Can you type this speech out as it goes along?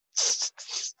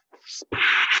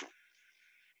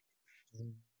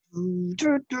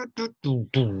Open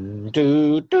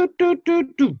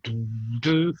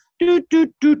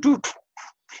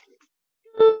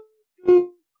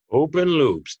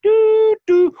loops. Do,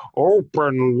 do.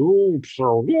 Open loops. Open loops.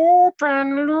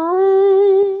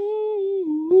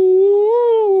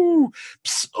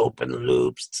 Open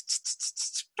loops.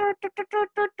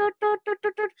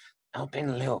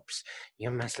 Open loops.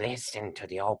 You must listen to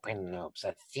the open loops,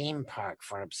 a theme park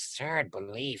for absurd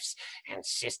beliefs and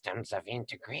systems of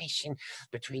integration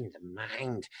between the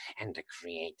mind and the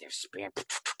creative spirit.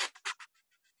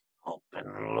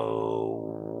 Open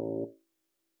loops.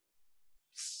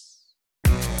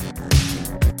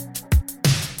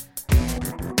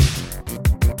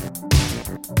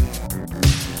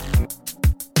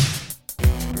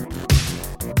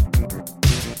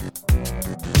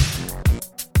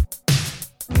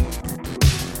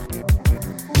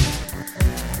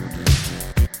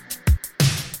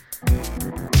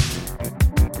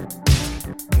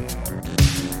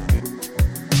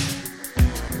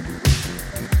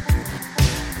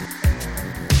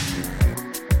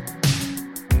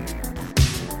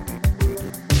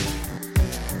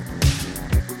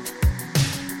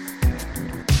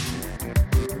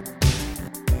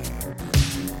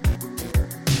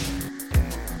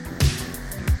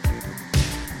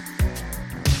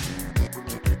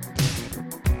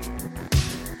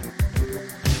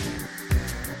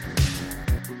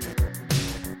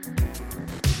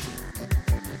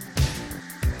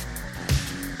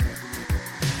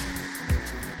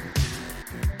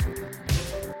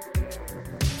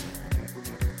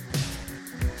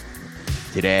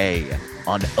 Today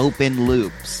on Open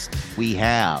Loops, we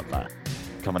have,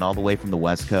 coming all the way from the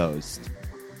West Coast,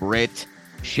 Britt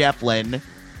Shefflin.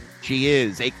 She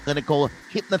is a clinical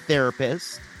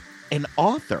hypnotherapist and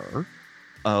author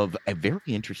of a very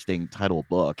interesting title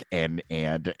book. And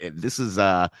this is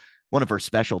one of her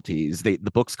specialties. The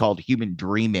book's called Human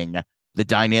Dreaming: The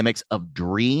Dynamics of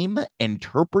Dream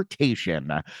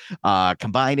Interpretation,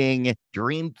 combining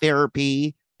dream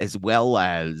therapy as well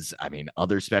as,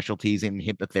 other specialties in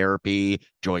hypnotherapy,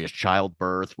 joyous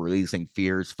childbirth, releasing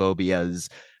fears, phobias,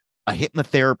 a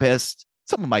hypnotherapist,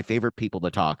 some of my favorite people to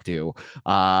talk to.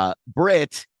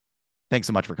 Britt, thanks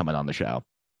so much for coming on the show.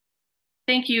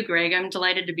 Thank you, Greg. I'm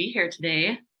delighted to be here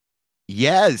today.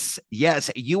 Yes.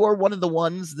 You are one of the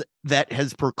ones that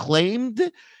has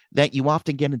proclaimed that you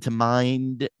often get into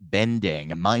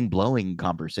mind-bending, mind-blowing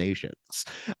conversations.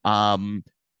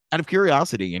 Out of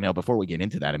curiosity, before we get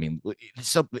into that,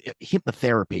 so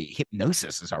hypnotherapy,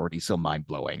 hypnosis is already so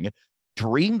mind-blowing.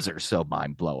 Dreams are so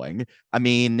mind-blowing.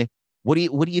 What do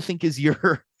you think is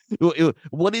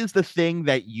what is the thing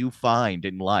that you find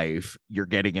in life you're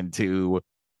getting into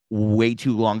way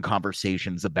too long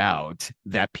conversations about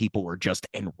that people are just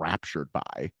enraptured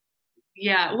by?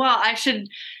 Yeah, well, I should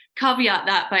caveat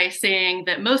that by saying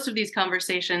that most of these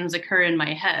conversations occur in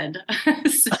my head.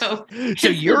 So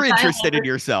you're interested in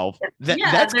yourself.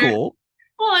 That's cool.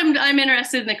 Well, I'm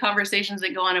interested in the conversations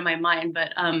that go on in my mind,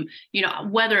 but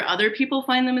whether other people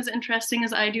find them as interesting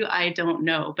as I do, I don't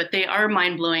know. But they are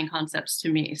mind-blowing concepts to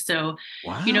me. So,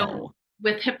 wow.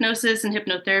 With hypnosis and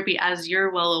hypnotherapy, as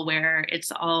you're well aware,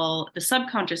 it's all the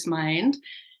subconscious mind.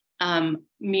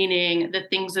 Meaning the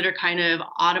things that are kind of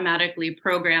automatically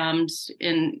programmed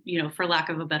in, for lack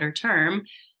of a better term,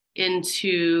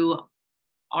 into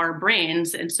our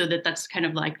brains. And so that's kind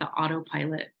of like the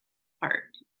autopilot part.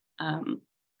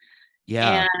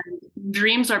 Yeah. And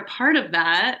dreams are part of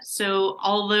that. So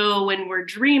although when we're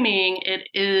dreaming, it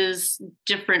is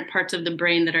different parts of the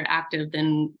brain that are active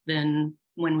than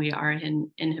when we are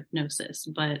in hypnosis.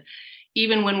 But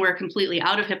even when we're completely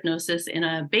out of hypnosis in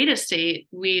a beta state,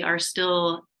 we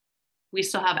still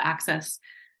have access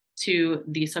to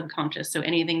the subconscious. So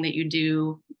anything that you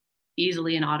do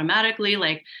easily and automatically,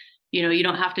 like, you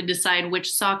don't have to decide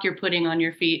which sock you're putting on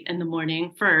your feet in the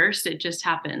morning first. It just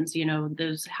happens,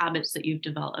 those habits that you've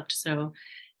developed. So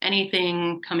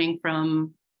anything coming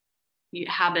from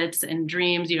habits and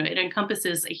dreams, it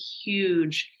encompasses a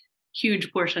huge,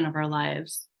 huge portion of our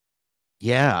lives.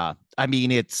 Yeah.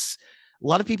 It's a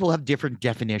lot of people have different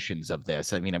definitions of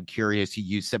this. I'm curious, you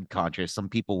use subconscious. Some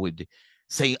people would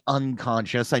say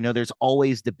unconscious. I know there's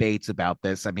always debates about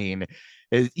this.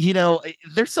 There's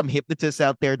some hypnotists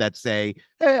out there that say,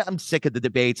 I'm sick of the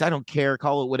debates. I don't care.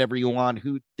 Call it whatever you want.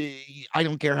 I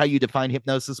don't care how you define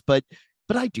hypnosis, but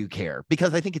I do care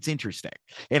because I think it's interesting.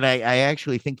 And I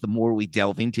actually think the more we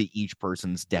delve into each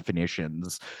person's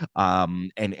definitions,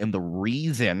 and the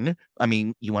reason,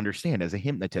 you understand, as a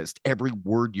hypnotist, every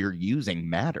word you're using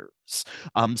matters.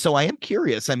 So I am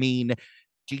curious.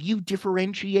 do you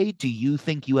differentiate? Do you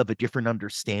think you have a different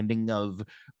understanding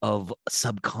of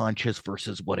subconscious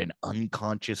versus what an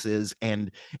unconscious is?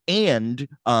 And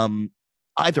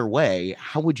either way,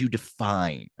 how would you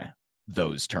define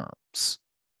those terms?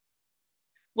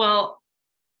 Well,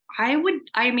 I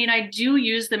mean, I do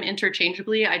use them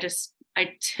interchangeably. I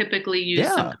typically use Yeah.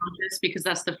 subconscious because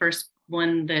that's the first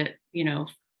one that,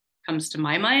 comes to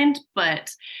my mind. But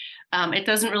it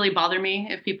doesn't really bother me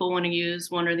if people want to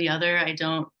use one or the other. I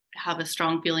don't have a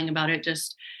strong feeling about it.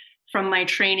 Just from my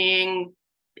training,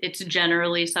 it's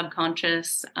generally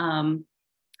subconscious.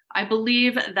 I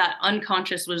believe that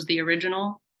unconscious was the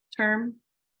original term,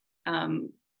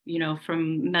 from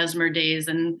Mesmer days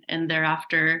and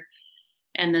thereafter.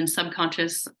 And then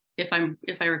subconscious, if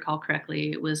I recall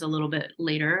correctly, it was a little bit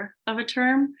later of a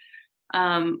term.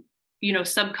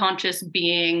 Subconscious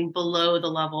being below the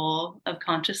level of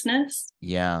consciousness.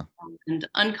 Yeah. And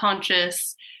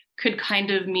unconscious could kind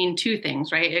of mean two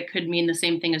things, right? It could mean the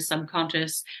same thing as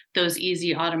subconscious, those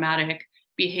easy automatic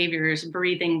behaviors,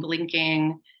 breathing,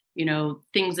 blinking,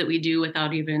 things that we do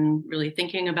without even really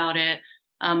thinking about it.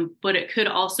 But it could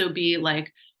also be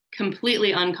like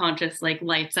completely unconscious, like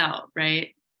lights out,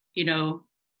 right?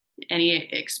 Any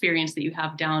experience that you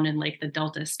have down in like the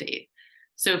delta state.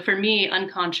 So for me,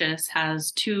 unconscious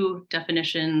has two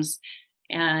definitions,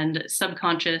 and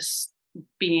subconscious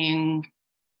being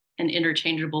an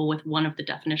interchangeable with one of the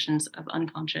definitions of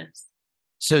unconscious.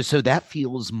 So that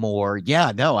feels more,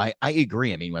 yeah, no, I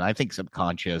agree. I mean, when I think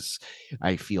subconscious,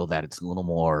 I feel that it's a little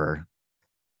more,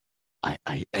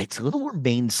 it's a little more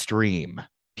mainstream.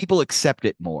 People accept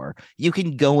it more. You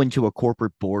can go into a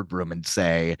corporate boardroom and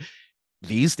say,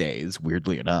 these days,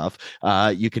 weirdly enough,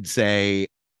 you could say,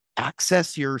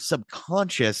 access your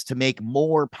subconscious to make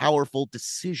more powerful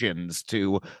decisions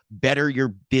to better your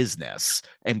business.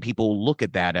 And people look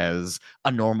at that as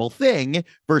a normal thing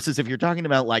versus if you're talking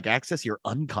about like access your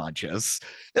unconscious,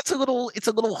 it's a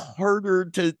little harder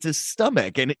to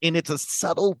stomach. And it's a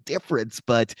subtle difference,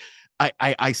 but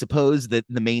I suppose that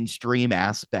the mainstream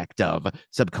aspect of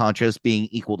subconscious being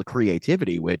equal to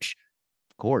creativity, which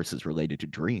course is related to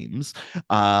dreams,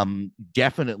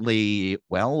 definitely,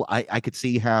 well, I could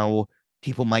see how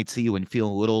people might see you and feel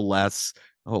a little less,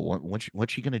 oh,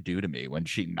 what's she gonna do to me when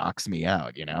she knocks me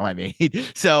out, I mean,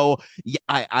 so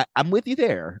yeah, I'm with you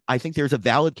there. I think there's a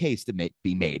valid case to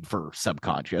be made for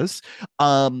subconscious.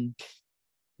 Do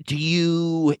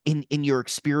you, in your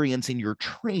experience, in your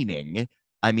training,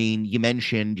 I mean, you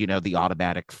mentioned, the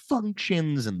automatic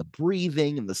functions and the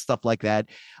breathing and the stuff like that.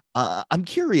 I'm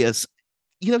curious,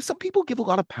 some people give a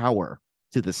lot of power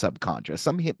to the subconscious.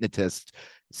 Some hypnotists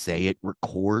say it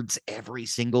records every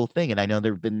single thing. And I know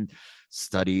there have been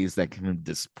studies that can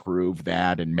disprove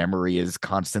that, and memory is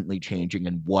constantly changing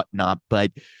and whatnot.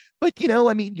 But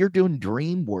I mean, you're doing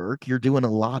dream work, you're doing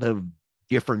a lot of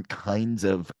different kinds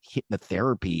of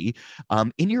hypnotherapy.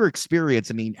 In your experience,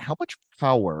 I mean, how much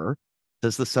power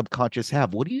does the subconscious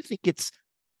have? What do you think it's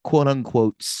quote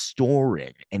unquote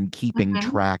storing and keeping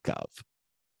track of?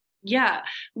 Yeah.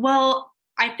 Well,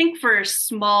 I think for a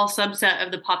small subset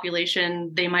of the population,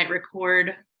 they might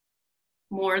record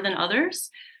more than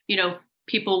others.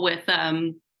 People with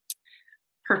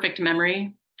perfect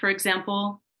memory, for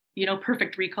example,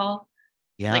 perfect recall.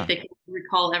 Yeah. Like they can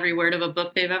recall every word of a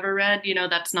book they've ever read.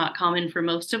 That's not common for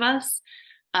most of us.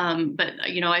 But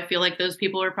I feel like those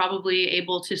people are probably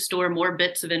able to store more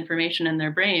bits of information in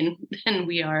their brain than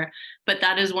we are. But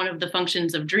that is one of the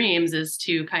functions of dreams, is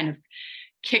to kind of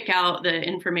kick out the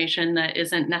information that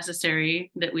isn't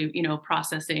necessary, that we,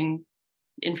 processing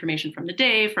information from the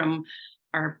day, from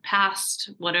our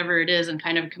past, whatever it is, and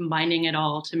kind of combining it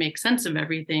all to make sense of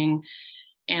everything.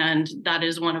 And that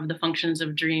is one of the functions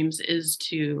of dreams, is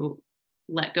to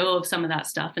let go of some of that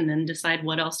stuff and then decide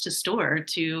what else to store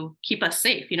to keep us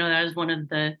safe. That is one of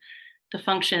the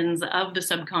functions of the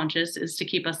subconscious, is to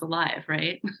keep us alive,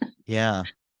 right? Yeah.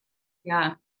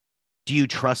 Yeah. Do you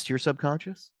trust your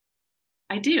subconscious?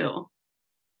 I do.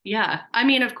 Yeah. I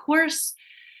mean, of course,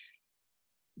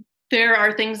 there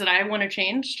are things that I want to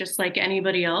change just like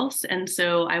anybody else. And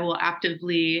so I will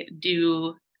actively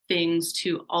do things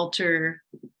to alter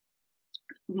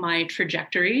my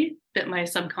trajectory that my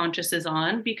subconscious is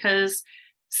on, because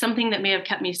something that may have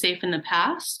kept me safe in the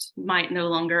past might no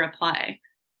longer apply.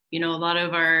 A lot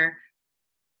of our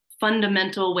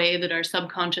fundamental way that our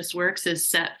subconscious works is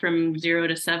set from 0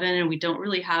 to 7, and we don't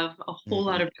really have a whole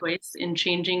lot of choice in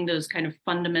changing those kind of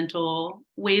fundamental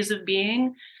ways of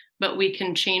being, but we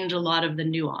can change a lot of the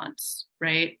nuance,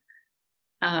 right?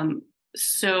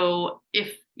 So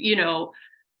if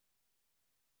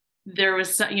there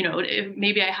was, if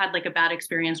maybe I had like a bad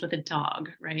experience with a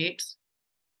dog, right?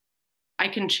 I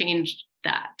can change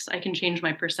that. I can change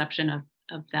my perception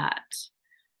of that.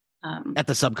 At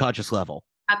the subconscious level.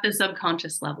 At the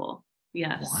subconscious level.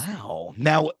 Yes. Wow.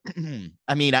 Now,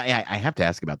 I mean, I have to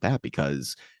ask about that,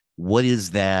 because what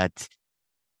is that?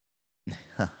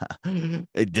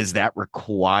 Does that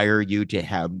require you to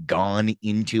have gone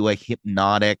into a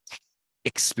hypnotic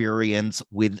experience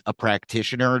with a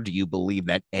practitioner? Do you believe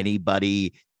that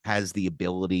anybody has the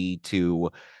ability to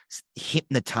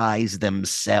hypnotize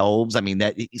themselves? I mean,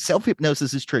 that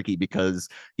self-hypnosis is tricky because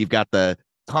you've got the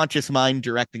conscious mind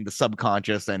directing the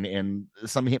subconscious, and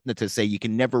some hypnotists say you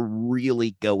can never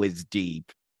really go as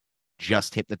deep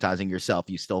just hypnotizing yourself.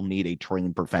 You still need a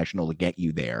trained professional to get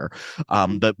you there.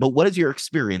 But what is your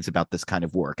experience about this kind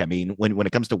of work? I mean, when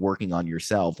it comes to working on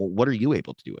yourself, what are you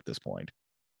able to do at this point?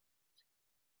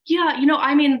 Yeah, you know,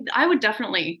 I mean, I would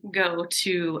definitely go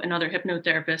to another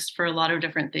hypnotherapist for a lot of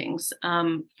different things.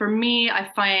 For me,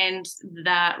 I find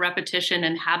that repetition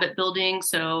and habit building.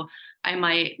 So I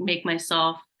might make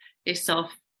myself a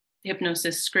self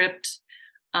hypnosis script.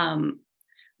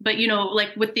 But, you know,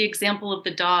 like with the example of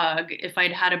the dog, if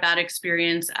I'd had a bad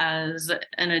experience as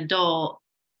an adult,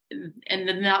 and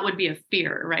then that would be a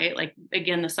fear, right? Like,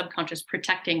 again, the subconscious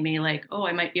protecting me, like, oh,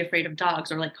 I might be afraid of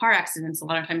dogs, or like car accidents. A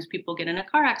lot of times people get in a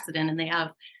car accident and they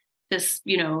have this,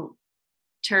 you know,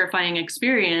 terrifying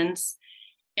experience.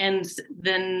 And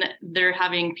then they're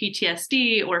having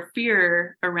PTSD or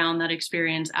fear around that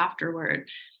experience afterward.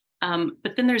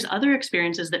 But then there's other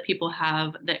experiences that people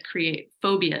have that create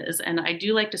phobias. And I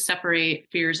do like to separate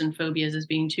fears and phobias as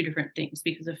being two different things,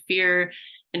 because a fear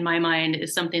in my mind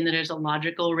is something that is a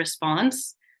logical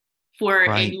response for a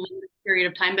limited period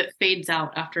of time, but fades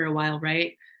out after a while,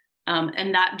 right?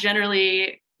 And that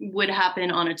generally would happen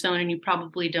on its own, and you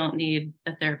probably don't need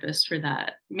a therapist for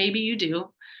that. Maybe you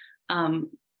do,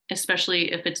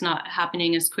 especially if it's not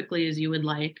happening as quickly as you would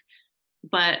like.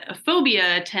 But a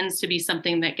phobia tends to be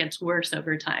something that gets worse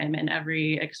over time and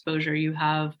every exposure you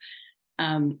have.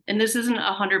 And this isn't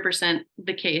 100%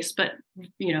 the case, but,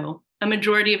 you know, a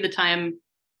majority of the time,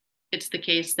 it's the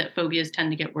case that phobias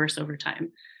tend to get worse over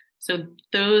time. So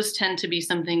those tend to be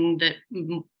something that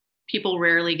people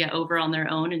rarely get over on their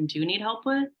own and do need help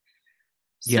with.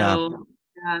 So,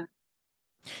 yeah.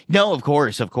 No, of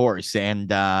course.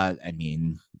 And I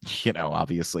mean, you know,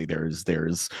 obviously there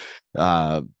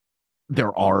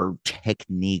are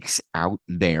techniques out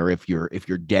there if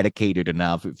you're dedicated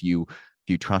enough, if you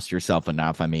trust yourself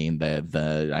enough. I mean,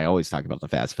 I always talk about the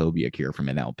fast phobia cure from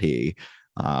NLP.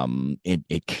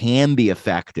 It can be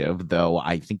effective, though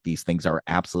I think these things are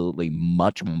absolutely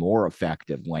much more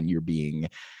effective when you're being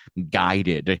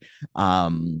guided,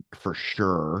 for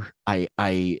sure.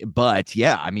 But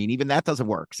yeah, I mean, even that doesn't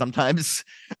work. Sometimes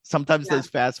those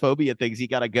fast phobia things, you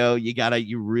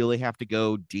really have to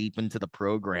go deep into the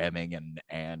programming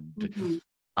and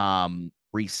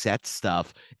reset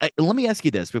stuff. Let me ask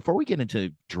you this before we get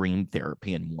into dream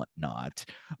therapy and whatnot.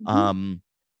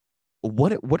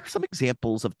 What are some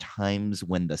examples of times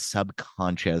when the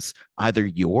subconscious, either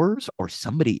yours or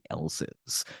somebody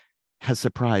else's, has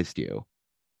surprised you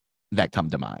that come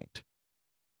to mind?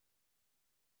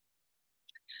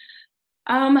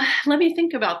 Let me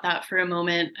think about that for a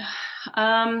moment.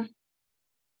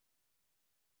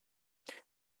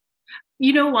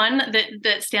 You know, one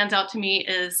that stands out to me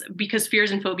is, because fears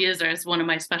and phobias is one of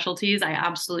my specialties. I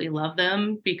absolutely love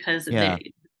them because the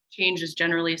change is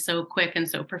generally so quick and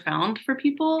so profound for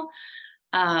people.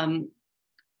 And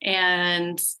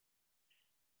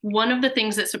one of the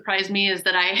things that surprised me is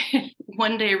that I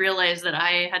one day realized that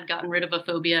I had gotten rid of a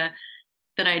phobia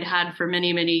that I'd had for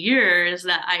many, many years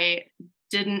that I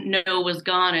didn't know was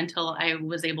gone until I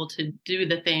was able to do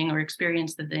the thing or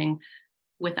experience the thing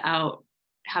without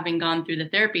having gone through the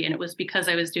therapy. And it was because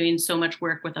I was doing so much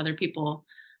work with other people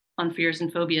on fears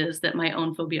and phobias that my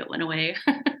own phobia went away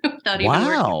without even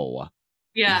working.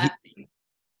 Yeah.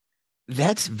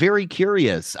 That's very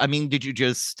curious. I mean, did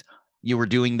you were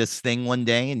doing this thing one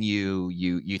day and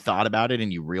you thought about it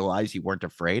and you realized you weren't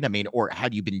afraid? I mean, or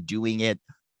had you been doing it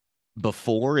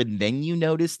before and then you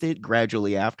noticed it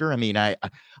gradually after? I mean, I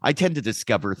tend to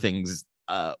discover things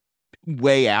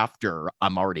way after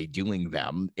I'm already doing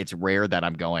them. It's rare that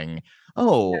I'm going,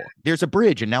 oh, there's a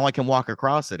bridge and now I can walk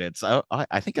across it. It's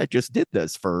I think I just did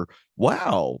this for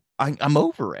wow. I'm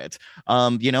over it.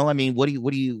 You know, I mean,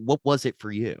 what was it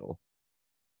for you?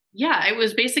 Yeah, it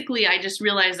was basically, I just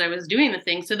realized I was doing the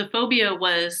thing. So the phobia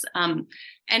was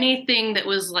anything that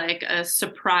was like a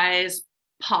surprise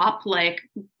pop, like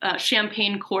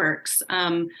champagne corks,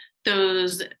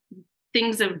 those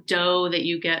things of dough that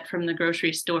you get from the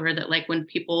grocery store that, like, when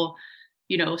people,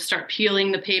 start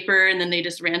peeling the paper and then they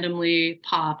just randomly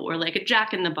pop, or like a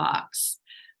Jack in the Box.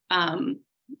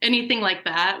 Anything like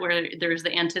that where there's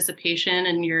the anticipation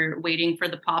and you're waiting for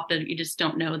the pop that you just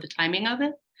don't know the timing of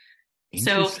it.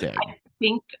 So Interesting.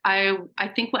 I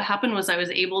think what happened was I was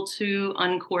able to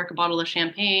uncork a bottle of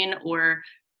champagne or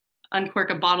uncork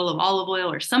a bottle of olive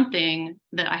oil or something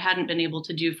that I hadn't been able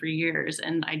to do for years.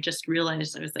 And I just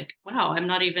realized, I was like, wow, I'm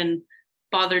not even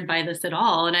bothered by this at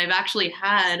all. And I've actually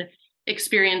had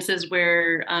experiences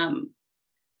where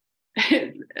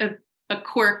a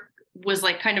cork was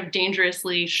like kind of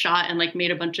dangerously shot and like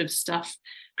made a bunch of stuff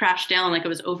crash down, like it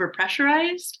was over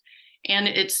pressurized, and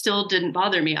it still didn't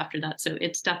bother me after that. So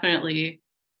it's definitely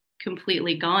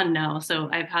completely gone now. So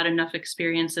I've had enough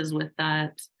experiences with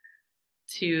that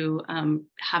to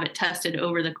have it tested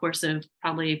over the course of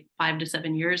probably 5 to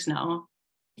 7 years now.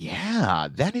 Yeah,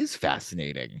 that is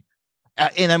fascinating.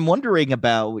 And I'm wondering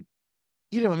about,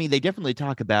 they definitely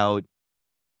talk about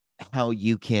how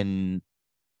you can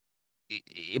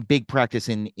big practice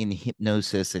in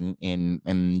hypnosis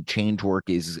and change work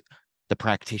is the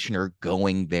practitioner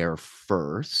going there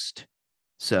first.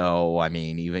 So, I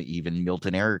mean, even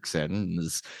Milton Erickson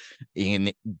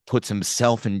puts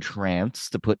himself in trance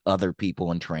to put other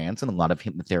people in trance, and a lot of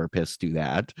hypnotherapists do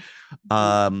that.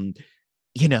 I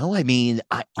mean,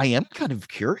 I am kind of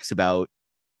curious about.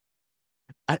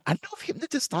 I don't know if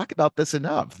hypnotists talk about this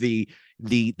enough. The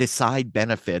side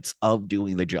benefits of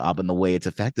doing the job and the way it's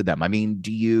affected them. I mean,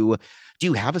 do you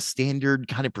have a standard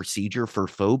kind of procedure for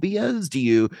phobias?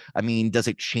 Does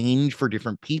it change for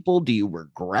different people? Do you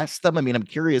regress them? I mean, I'm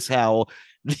curious how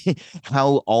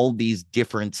how all these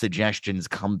different suggestions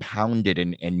compounded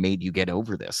and made you get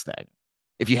over this thing.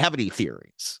 If you have any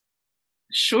theories.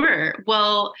 Sure.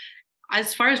 Well,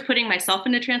 as far as putting myself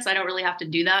into trance, I don't really have to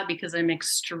do that because I'm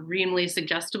extremely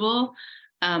suggestible.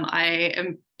 I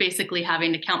am basically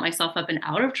having to count myself up and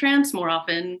out of trance more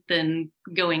often than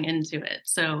going into it.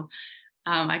 So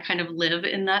I kind of live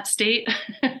in that state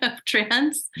of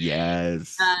trance.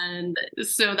 Yes. And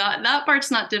so that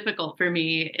part's not difficult for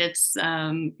me. It's,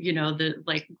 the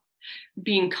like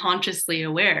being consciously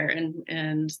aware.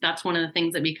 And that's one of the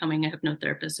things that becoming a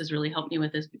hypnotherapist has really helped me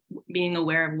with, is being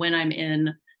aware of when I'm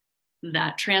in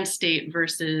that trance state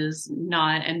versus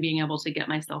not, and being able to get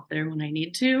myself there when I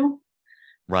need to.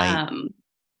 Right.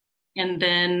 And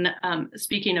then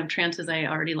speaking of trances, I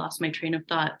already lost my train of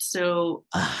thought. So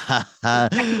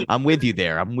I'm with you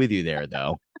there.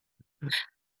 Though.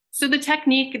 So the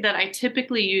technique that I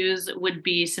typically use would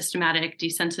be systematic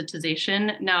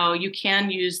desensitization. Now you can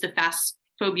use the fast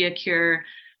phobia cure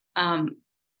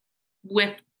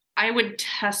I would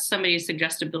test somebody's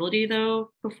suggestibility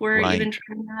though before even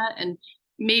trying that. And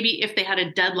maybe if they had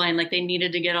a deadline, like they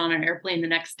needed to get on an airplane the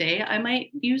next day, I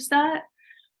might use that.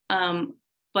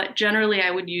 But generally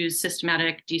I would use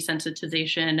systematic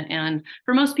desensitization. And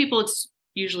for most people, it's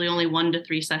usually only 1 to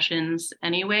 3 sessions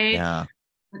anyway. Yeah.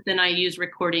 But then I use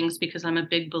recordings because I'm a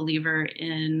big believer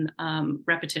in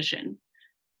repetition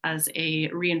as a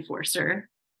reinforcer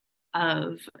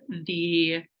of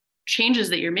the changes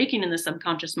that you're making in the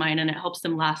subconscious mind, and it helps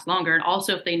them last longer. And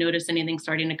also, if they notice anything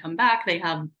starting to come back, they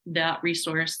have that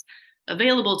resource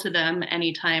available to them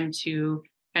anytime to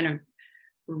kind of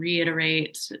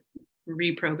reiterate,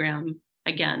 reprogram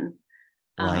again.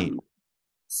 Right.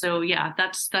 So yeah,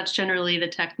 that's generally the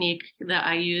technique that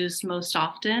I use most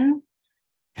often.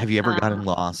 Have you ever gotten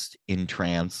lost in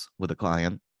trance with a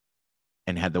client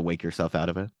and had to wake yourself out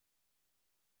of it?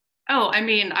 Oh, I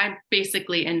mean, I'm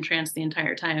basically in trance the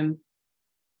entire time.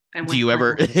 Do you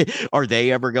ever, are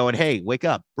they ever going, hey, wake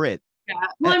up, Britt? Yeah.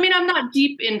 Well, I mean, I'm not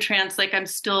deep in trance, like I'm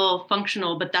still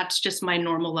functional, but that's just my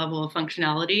normal level of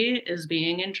functionality, is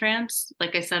being in trance.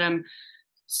 Like I said, I'm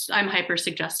hyper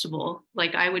suggestible.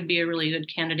 Like I would be a really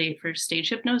good candidate for stage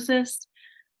hypnosis.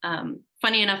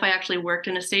 Funny enough, I actually worked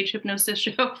in a stage hypnosis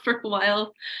show for a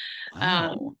while.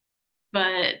 Wow.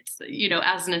 But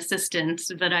as an assistant,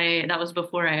 but that was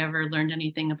before I ever learned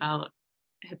anything about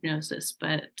hypnosis.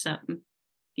 But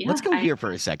yeah, let's go here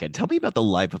for a second. Tell me about the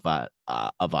life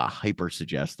of a hyper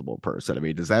suggestible person. I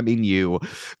mean, does that mean you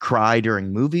cry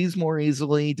during movies more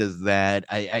easily? Does that?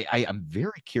 I'm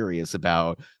very curious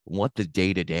about what the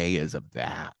day-to-day is of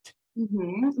that.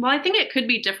 Mm-hmm. Well, I think it could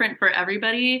be different for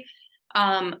everybody.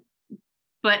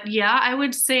 But yeah, I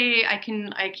would say I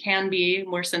can be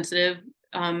more sensitive.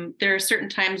 There are certain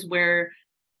times where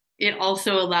it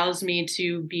also allows me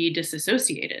to be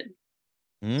disassociated.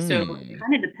 So it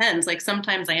kind of depends. Like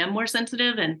sometimes I am more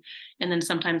sensitive, and then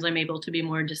sometimes I'm able to be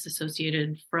more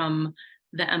disassociated from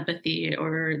the empathy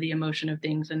or the emotion of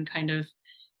things and kind of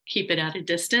keep it at a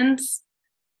distance.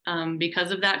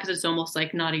 because of that, because it's almost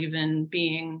like not even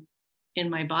being in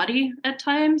my body at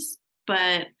times.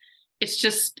 But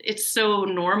it's so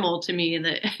normal to me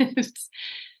that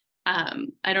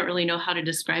I don't really know how to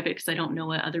describe it because I don't know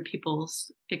what other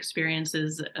people's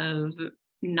experiences of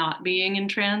not being in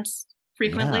trance Yeah.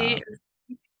 frequently.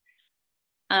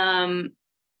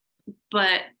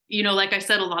 But, like I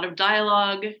said, a lot of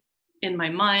dialogue in my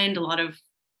mind, a lot of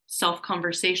self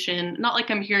conversation, not like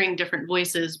I'm hearing different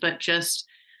voices, but just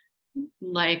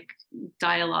like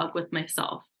dialogue with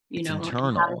myself, It's and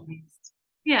internal.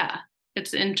 yeah,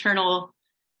 it's internal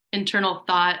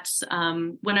thoughts.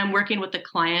 When I'm working with a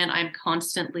client, I'm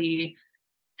constantly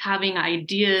having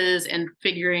ideas and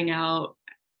figuring out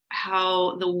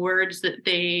how the words that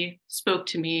they spoke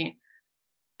to me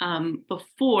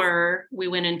before we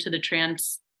went into the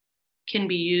trance can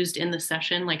be used in the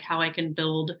session, like how I can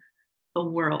build a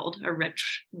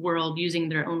rich world using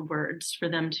their own words for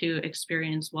them to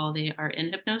experience while they are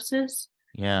in hypnosis.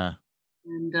 Yeah.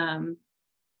 And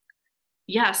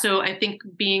yeah, so I think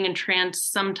being in trance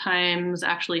sometimes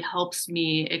actually helps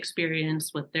me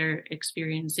experience what they're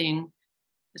experiencing,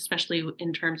 especially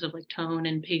in terms of like tone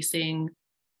and pacing,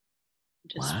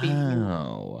 just being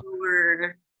Wow.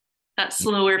 slower, that Y-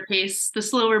 slower pace, the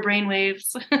slower brain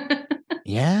waves.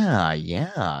 Yeah,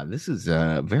 yeah. This is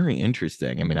very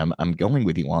interesting. I mean, I'm going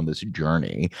with you on this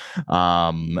journey.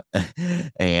 Um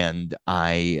and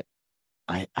I'm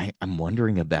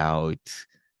wondering about,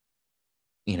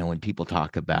 when people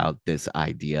talk about this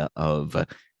idea of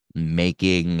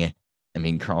making, I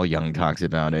mean, Carl Jung talks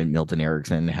about it, Milton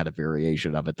Erickson had a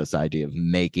variation of it, this idea of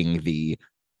making the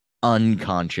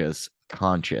unconscious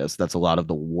conscious. That's a lot of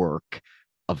the work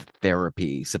of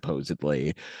therapy,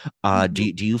 supposedly. Do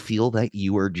you feel that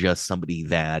you are just somebody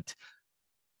that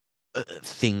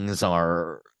things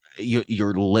are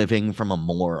you're living from a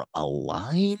more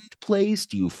aligned place?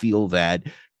 Do you feel that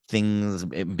things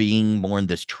being more in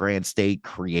this trance state,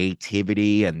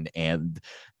 creativity and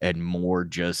more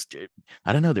just,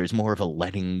 I don't know, there's more of a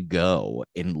letting go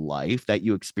in life that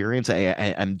you experience?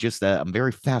 I'm just I'm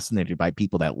very fascinated by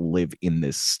people that live in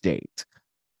this state.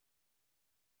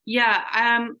 Yeah,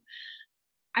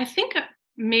 I think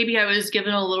maybe I was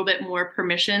given a little bit more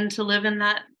permission to live in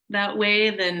that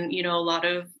way than a lot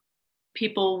of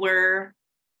people were.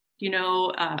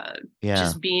 Yeah.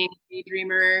 Just being a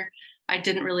daydreamer, I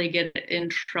didn't really get in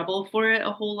trouble for it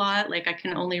a whole lot. Like I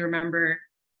can only remember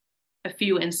a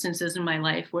few instances in my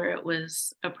life where it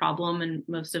was a problem, and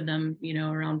most of them,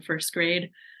 around first grade.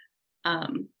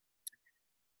 Um,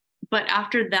 but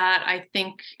after that, I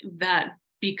think that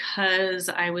because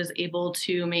I was able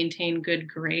to maintain good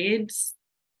grades,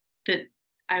 that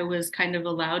I was kind of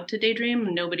allowed to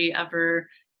daydream. Nobody ever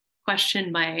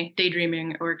questioned my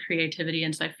daydreaming or creativity.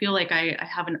 And so I feel like I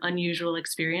have an unusual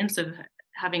experience of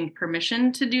having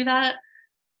permission to do that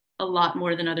a lot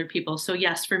more than other people. So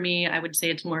yes, for me, I would say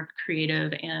it's more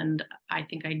creative. And I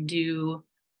think I do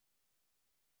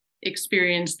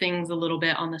experience things a little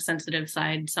bit on the sensitive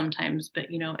side sometimes. But,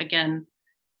 again,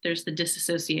 there's the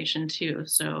disassociation too.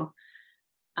 So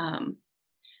um,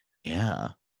 Yeah.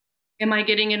 am I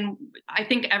getting in? I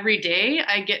think every day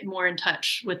I get more in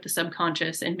touch with the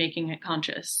subconscious and making it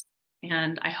conscious.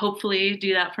 And I hopefully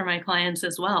do that for my clients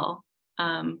as well.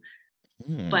 Um,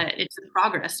 Hmm. but it's a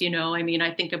progress, I mean,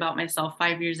 I think about myself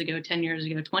 5 years ago, 10 years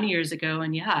ago, 20 years ago,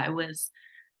 and yeah, I was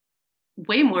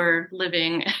way more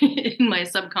living in my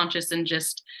subconscious and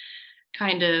just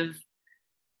kind of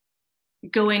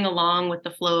going along with the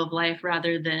flow of life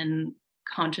rather than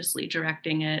consciously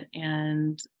directing it.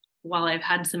 And while I've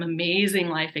had some amazing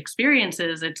life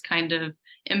experiences, it's kind of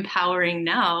empowering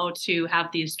now to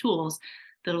have these tools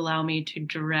that allow me to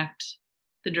direct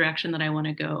the direction that I want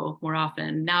to go more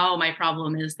often. Now, my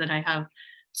problem is that I have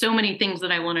so many things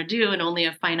that I want to do and only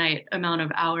a finite amount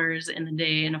of hours in the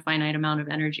day and a finite amount of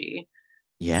energy.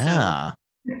 So, Yeah.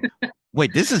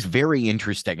 Wait, this is very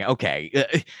interesting. Okay.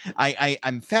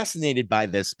 I'm fascinated by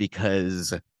this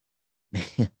because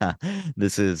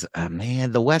this is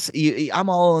man, the West. I'm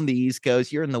all on the East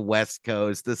Coast. You're in the West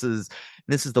Coast. This is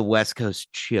the West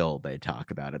Coast chill they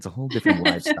talk about. It's a whole different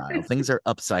lifestyle. Things are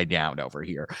upside down over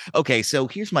here. Okay, so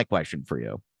here's my question for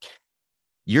you.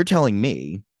 You're telling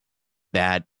me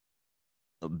that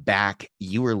back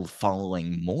you were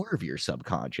following more of your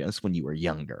subconscious when you were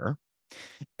younger,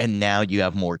 and now you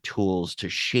have more tools to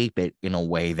shape it in a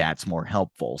way that's more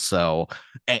helpful. So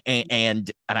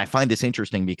and I find this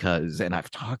interesting because, and I've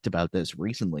talked about this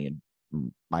recently in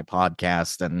my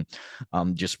podcast,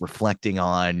 and just reflecting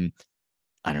on,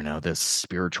 I don't know, this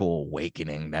spiritual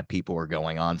awakening that people are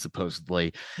going on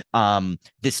supposedly,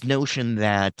 this notion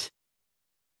that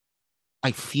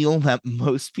I feel that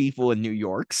most people in New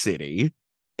York City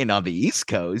and on the East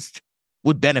Coast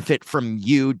would benefit from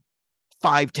you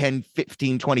 5, 10,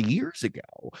 15, 20 years ago.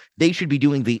 They should be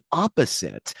doing the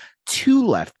opposite. Too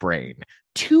left brain,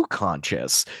 too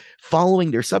conscious.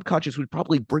 Following their subconscious would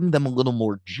probably bring them a little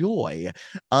more joy.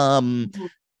 Mhm.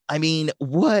 I mean,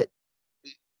 what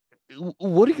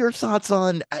are your thoughts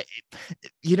on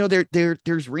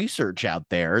there's research out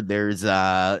there. There's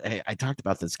I talked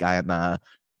about this guy on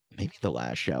maybe the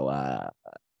last show,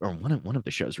 or one of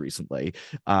the shows recently,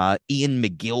 Ian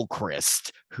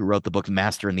McGilchrist, who wrote the book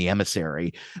Master and the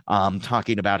Emissary,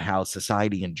 talking about how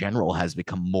society in general has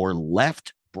become more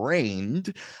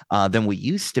left-brained than we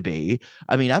used to be.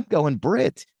 I mean, I'm going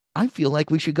Brit. I feel like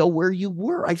we should go where you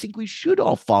were. I think we should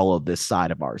all follow this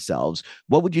side of ourselves.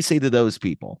 What would you say to those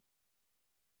people?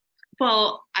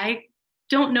 Well, I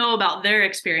don't know about their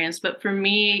experience, but for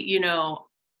me,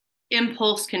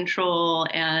 impulse control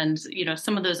and,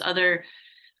 some of those other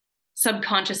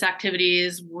subconscious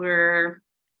activities were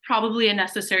probably a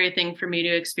necessary thing for me to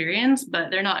experience,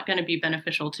 but they're not going to be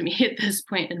beneficial to me at this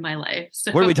point in my life.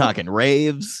 So, What are we talking?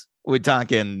 Raves? We're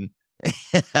talking.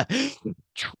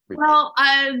 well,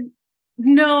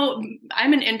 no,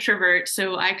 I'm an introvert,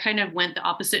 so I kind of went the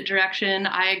opposite direction.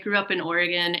 I grew up in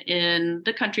Oregon in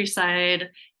the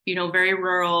countryside, very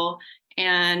rural,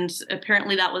 and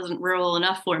apparently that wasn't rural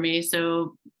enough for me.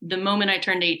 So the moment I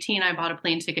turned 18, I bought a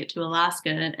plane ticket to Alaska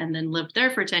and then lived there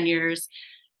for 10 years.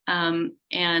 And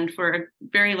for a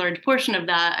very large portion of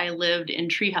that, I lived in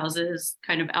tree houses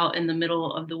kind of out in the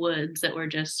middle of the woods that were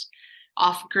just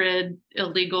off-grid,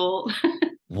 illegal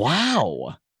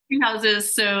Wow. tree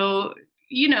houses. So,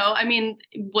 I mean,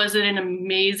 was it an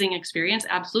amazing experience?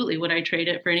 Absolutely. Would I trade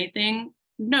it for anything?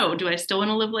 No. Do I still want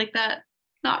to live like that?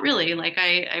 Not really. Like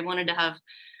I wanted to have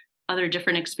other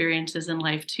different experiences in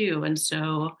life too. And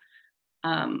so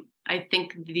I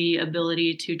think the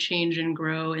ability to change and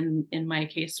grow in my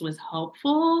case was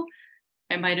helpful.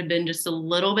 I might have been just a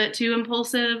little bit too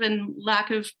impulsive and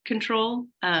lack of control.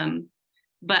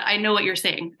 But I know what you're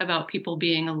saying about people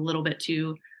being a little bit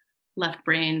too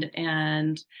left-brained.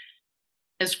 And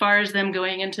as far as them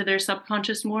going into their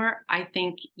subconscious more, I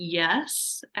think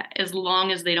yes, as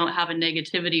long as they don't have a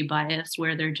negativity bias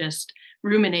where they're just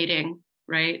ruminating,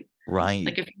 right? Right.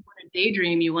 Like if you want to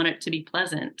daydream, you want it to be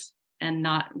pleasant and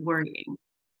not worrying,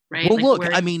 right? Well, Like look,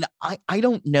 where I mean, I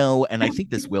don't know, and I think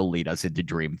this will lead us into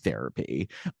dream therapy.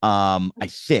 I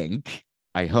think,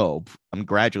 I hope, I'm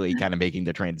gradually kind of making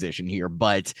the transition here,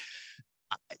 but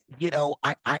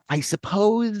I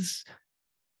suppose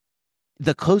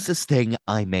the closest thing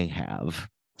I may have,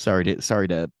 sorry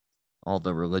to all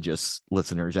the religious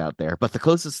listeners out there, but the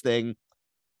closest thing,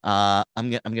 I'm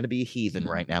gonna be a heathen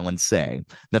right now and say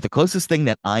that the closest thing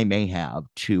that I may have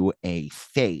to a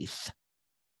faith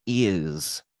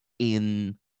is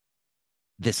in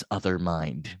this other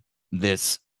mind.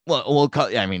 This, well,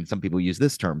 I mean, some people use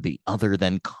this term, the other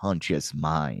than conscious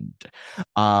mind.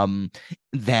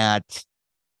 That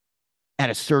at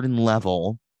a certain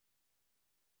level,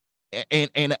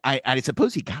 and I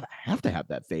suppose you gotta have to have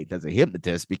that faith as a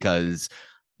hypnotist because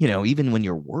even when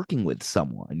you're working with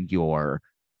someone,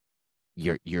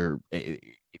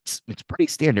 it's pretty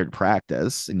standard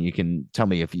practice, and you can tell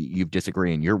me if you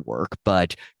disagree in your work,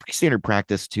 but pretty standard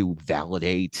practice to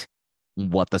validate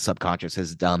what the subconscious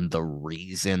has done, the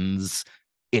reasons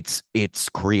it's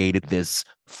created this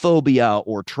phobia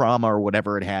or trauma or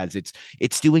whatever it has.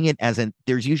 It's doing it as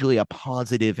there's usually a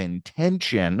positive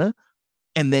intention,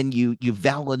 and then you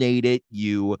validate it,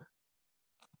 you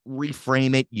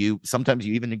reframe it, you sometimes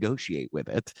you even negotiate with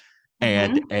it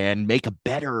and Mhm. make a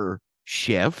better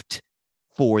shift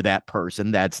for that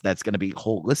person that's going to be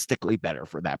holistically better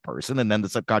for that person. And then the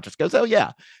subconscious goes, oh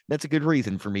yeah, that's a good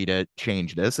reason for me to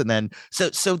change this. And then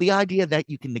so the idea that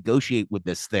you can negotiate with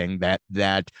this thing,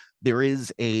 that there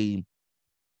is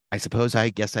I suppose, I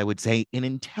guess I would say, an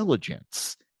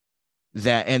intelligence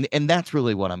that, and that's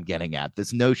really what I'm getting at,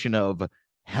 this notion of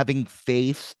having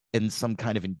faith in some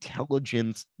kind of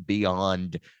intelligence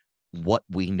beyond what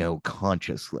we know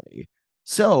consciously.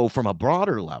 So from a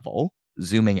broader level,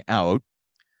 zooming out,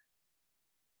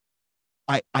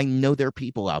 I know there are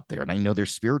people out there, and I know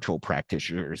there's spiritual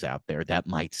practitioners out there that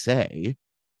might say,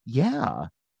 yeah,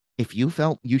 if you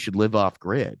felt you should live off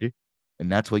grid, and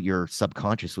that's what your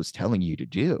subconscious was telling you to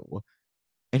do,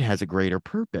 it has a greater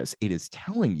purpose. It is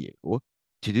telling you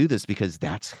to do this because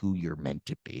that's who you're meant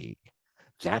to be.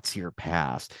 That's your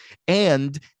past.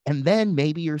 And then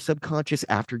maybe your subconscious,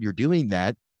 after you're doing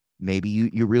that, maybe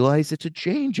you realize it's a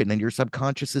change, and then your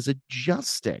subconscious is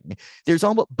adjusting. There's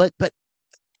almost, but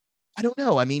I don't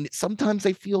know. I mean, sometimes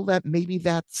I feel that maybe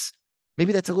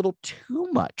maybe that's a little too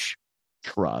much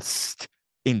trust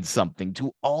in something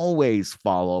to always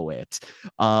follow it.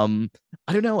 I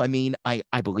don't know. I mean, I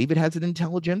believe it has an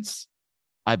intelligence.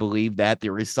 I believe that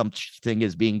there is such thing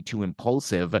as being too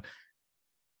impulsive.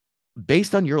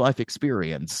 Based on your life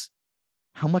experience,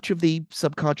 how much of the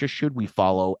subconscious should we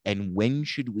follow, and when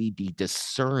should we be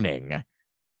discerning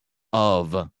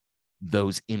of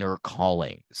those inner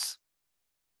callings?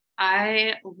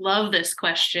 I love this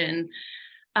question.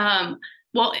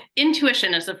 Well,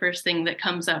 intuition is the first thing that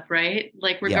comes up, right?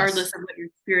 Like, regardless Yes. of what your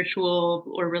spiritual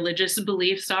or religious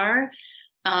beliefs are.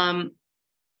 Um,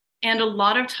 and a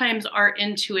lot of times our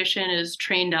intuition is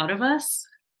trained out of us.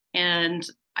 And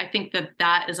I think that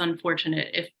that is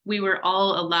unfortunate. If we were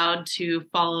all allowed to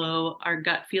follow our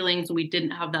gut feelings and we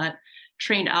didn't have that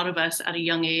trained out of us at a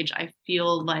young age, I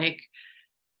feel like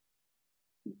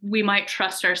we might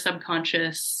trust our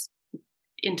subconscious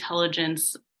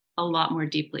intelligence a lot more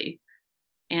deeply.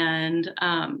 And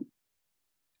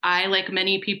I, like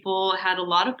many people, had a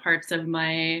lot of parts of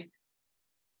my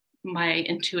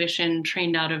intuition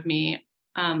trained out of me.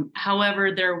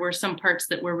 However, there were some parts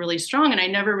that were really strong and I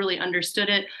never really understood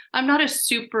it. I'm not a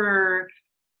super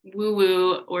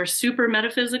woo-woo or super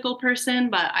metaphysical person,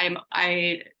 but I,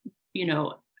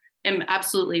 am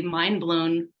absolutely mind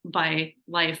blown by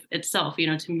life itself.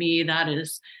 To me, that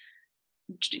is,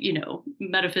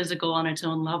 metaphysical on its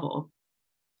own level,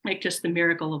 like just the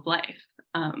miracle of life.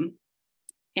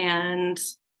 And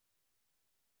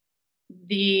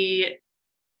the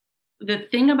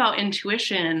thing about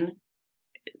intuition,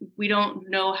 we don't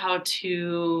know how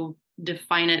to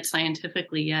define it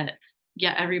scientifically yet.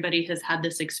 Yet everybody has had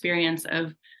this experience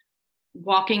of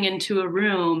walking into a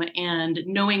room and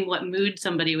knowing what mood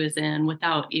somebody was in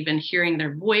without even hearing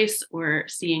their voice or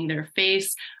seeing their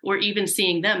face or even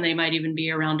seeing them. They might even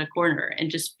be around a corner and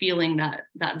just feeling that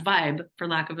vibe, for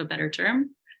lack of a better term.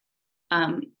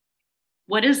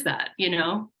 What is that?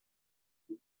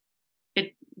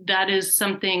 That is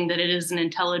something that it is an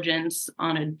intelligence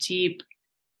on a deep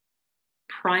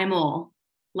primal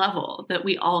level that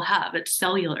we all have. It's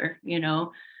cellular.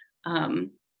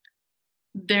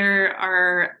 There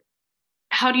are,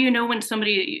 how do you know when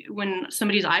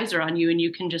somebody's eyes are on you and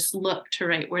you can just look to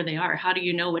right where they are? How do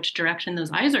you know which direction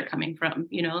those eyes are coming from?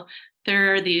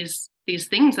 There are these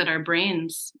things that our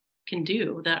brains can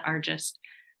do that are just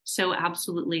so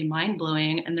absolutely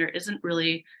mind-blowing, and there isn't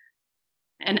really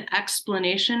an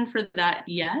explanation for that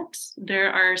yet. There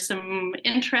are some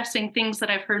interesting things that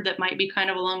I've heard that might be kind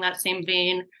of along that same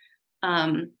vein,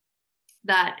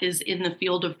 that is in the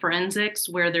field of forensics,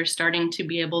 where they're starting to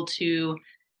be able to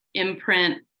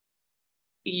imprint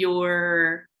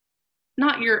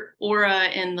not your aura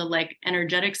in the like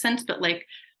energetic sense, but like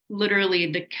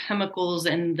literally the chemicals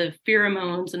and the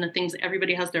pheromones and the things.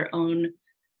 Everybody has their own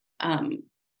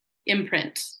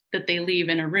imprint that they leave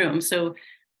in a room. So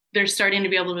they're starting to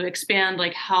be able to expand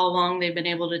like how long they've been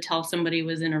able to tell somebody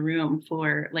was in a room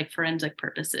for like forensic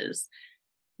purposes.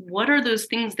 What are those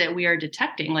things that we are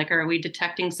detecting? Like, are we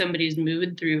detecting somebody's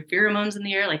mood through pheromones in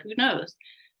the air? Like, who knows?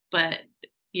 But,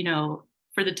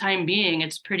 for the time being,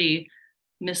 it's pretty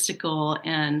mystical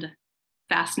and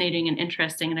fascinating and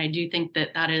interesting. And I do think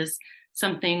that that is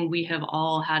something we have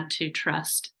all had to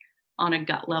trust on a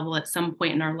gut level at some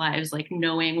point in our lives, like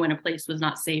knowing when a place was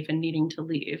not safe and needing to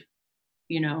leave.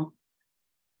 I'm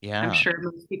Yeah. sure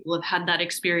most people have had that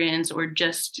experience, or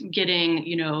just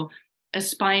getting, a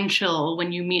spine chill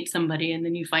when you meet somebody and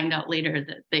then you find out later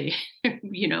that they,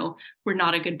 were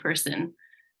not a good person.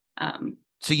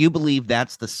 So you believe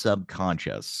that's the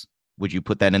subconscious? Would you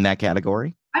put that in that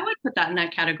category? I would put that in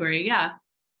that category. Yeah,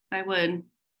 I would.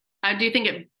 I do think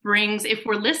it brings, if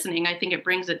we're listening, I think it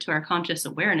brings it to our conscious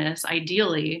awareness,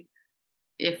 ideally,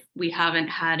 if we haven't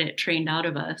had it trained out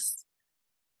of us.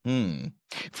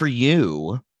 For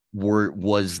you,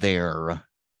 was there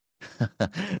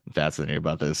fascinating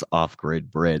about this off-grid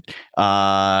Brit?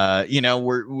 Was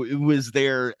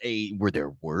there were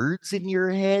there words in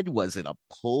your head? Was it a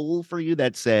pull for you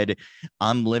that said,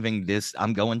 I'm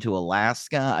going to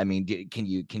Alaska? I mean, can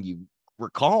you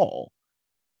recall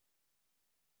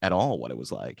at all what it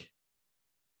was like?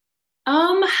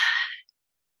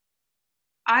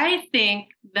 I think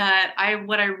that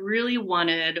what I really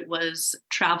wanted was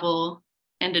travel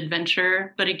and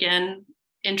adventure, but again,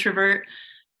 introvert.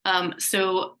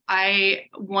 So I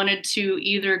wanted to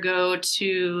either go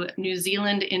to New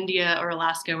Zealand, India, or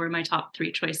Alaska were my top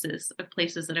three choices of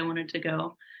places that I wanted to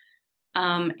go.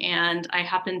 And I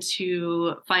happened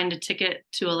to find a ticket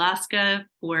to Alaska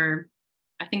for,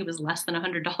 I think it was less than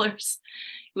 $100.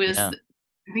 Yeah.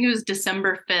 I think it was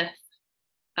December 5th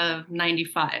of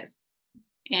 95.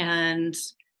 And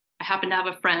I happened to have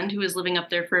a friend who was living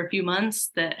up there for a few months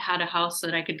that had a house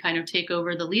that I could kind of take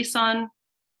over the lease on.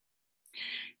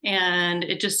 And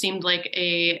it just seemed like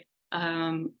a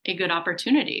good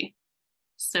opportunity.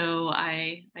 So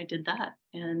I did that.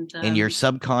 And your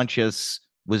subconscious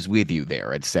was with you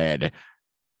there. It said,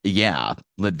 yeah,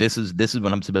 this is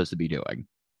what I'm supposed to be doing.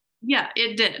 Yeah,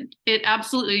 it did. It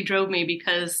absolutely drove me,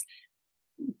 because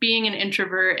being an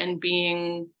introvert and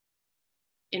being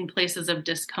in places of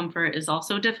discomfort is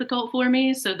also difficult for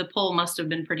me. So the pull must have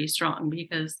been pretty strong,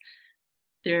 because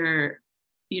it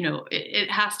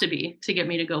has to be to get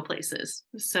me to go places.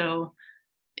 So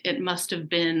it must have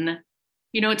been,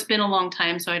 it's been a long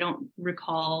time, so I don't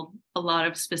recall a lot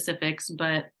of specifics,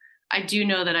 but I do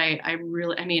know that I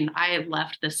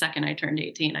left the second I turned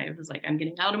 18. I was like, I'm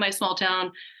getting out of my small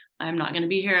town. I'm not going to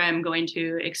be here. I'm going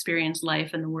to experience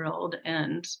life in the world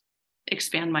and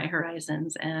expand my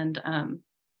horizons. And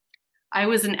I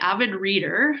was an avid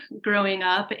reader growing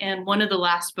up. And one of the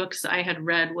last books I had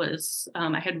read was,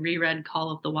 I had reread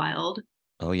Call of the Wild.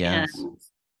 Oh, yes. And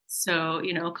so,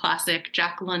 classic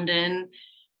Jack London.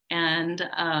 And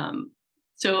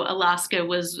so Alaska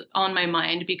was on my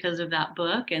mind because of that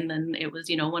book. And then it was,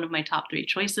 one of my top 3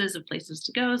 choices of places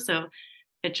to go. So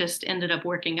it just ended up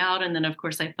working out. And then, of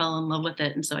course, I fell in love with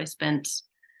it. And so I spent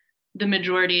the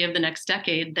majority of the next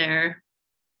decade there.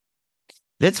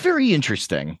 That's very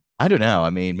interesting. I don't know. I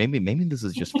mean, maybe this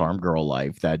is just farm girl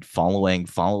life, that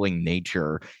following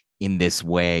nature in this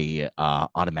way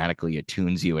automatically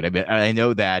attunes you. And I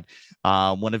know that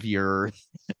one of your,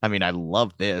 I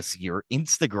love this, your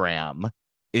Instagram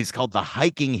is called The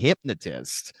Hiking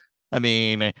Hypnotist. I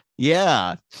mean,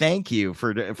 yeah, thank you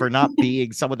for not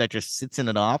being someone that just sits in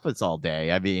an office all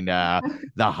day. I mean,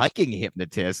 the hiking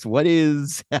hypnotist. What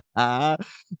is?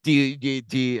 Do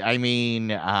you? I mean,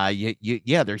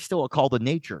 yeah, there's still a call to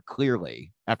nature,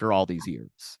 clearly, after all these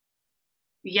years.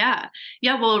 Yeah.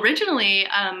 Well, originally,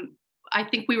 I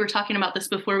think we were talking about this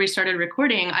before we started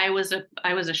recording. I was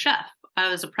a chef. I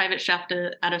was a private chef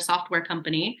at a software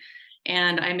company.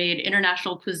 And I made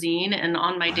international cuisine, and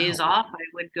on my days off, I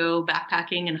would go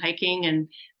backpacking and hiking, and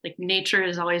like nature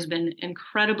has always been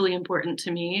incredibly important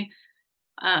to me.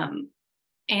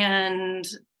 And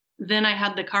then I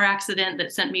had the car accident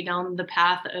that sent me down the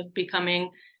path of becoming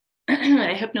a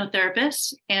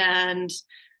hypnotherapist. And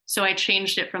so I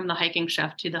changed it from the hiking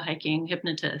chef to the hiking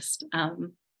hypnotist,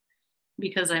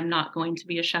 because I'm not going to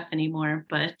be a chef anymore,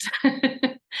 but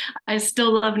I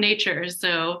still love nature.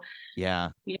 So yeah.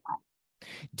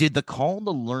 Did the call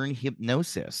to learn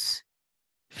hypnosis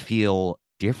feel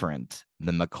different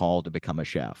than the call to become a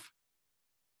chef?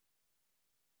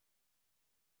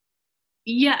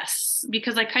 Yes,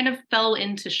 because I kind of fell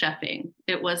into chefing.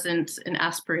 It wasn't an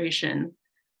aspiration.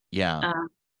 Yeah.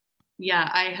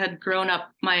 I had grown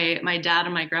up, my dad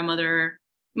and my grandmother,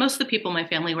 most of the people in my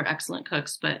family were excellent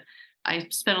cooks, but I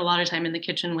spent a lot of time in the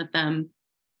kitchen with them.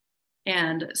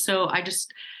 And so I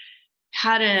just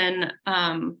had an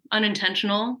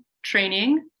unintentional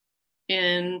training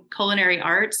in culinary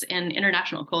arts and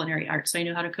international culinary arts. So I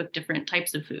knew how to cook different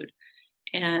types of food.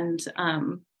 And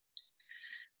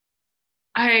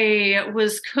I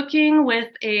was cooking with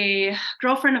a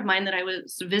girlfriend of mine that I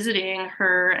was visiting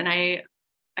her, and I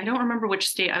don't remember which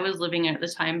state I was living in at the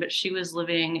time, but she was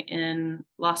living in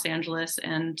Los Angeles,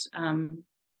 and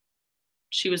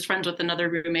she was friends with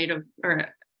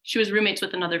she was roommates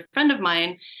with another friend of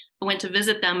mine. I went to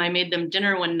visit them. I made them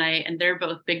dinner one night, and they're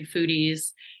both big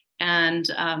foodies. And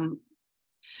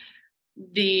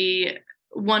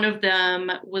one of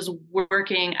them was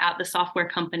working at the software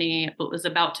company, but was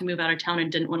about to move out of town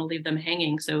and didn't want to leave them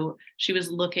hanging. So she was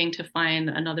looking to find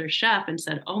another chef and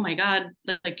said, "Oh my God,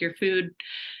 like your food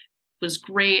was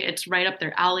great. It's right up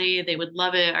their alley. They would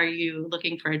love it. Are you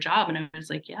looking for a job?" And I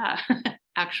was like, "Yeah,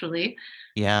 actually."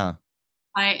 Yeah.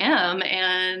 I am.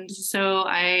 And so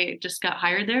I just got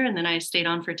hired there, and then I stayed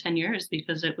on for 10 years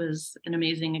because it was an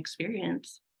amazing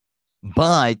experience.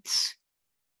 But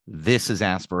this is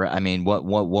I mean,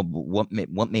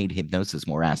 what made hypnosis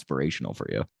more aspirational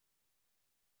for you?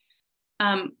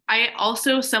 I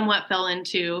also somewhat fell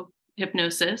into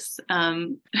hypnosis.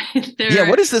 Yeah,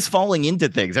 what is this falling into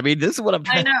things? I mean, this is what I'm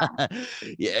trying. I know.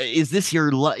 Yeah, is this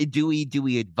your do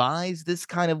we advise this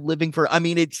kind of living for? I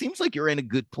mean, it seems like you're in a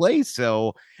good place,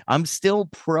 so I'm still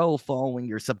pro following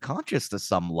your subconscious to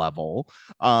some level.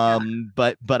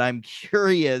 But I'm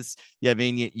curious. Yeah, I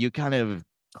mean, you kind of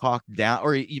talked down,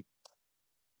 or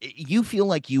you feel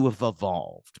like you have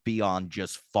evolved beyond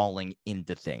just falling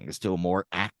into things to a more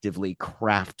actively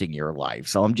crafting your life.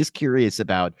 So I'm just curious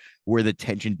about where the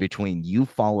tension between you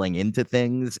falling into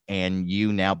things and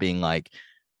you now being like,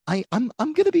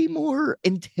 I'm gonna be more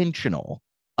intentional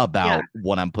Yeah. about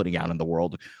what I'm putting out in the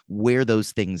world, where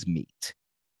those things meet.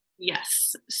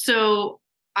 Yes. So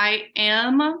I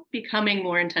am becoming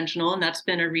more intentional, and that's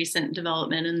been a recent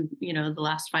development in, the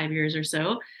last 5 years or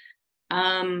so.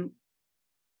 Um,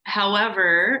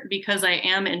 However, because I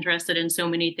am interested in so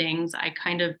many things, I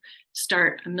kind of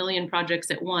start a million projects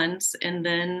at once, and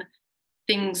then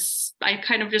I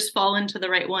kind of just fall into the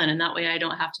right one. And that way I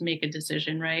don't have to make a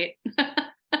decision, right?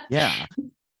 Yeah.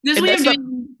 This And way of that's not,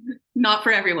 doing, not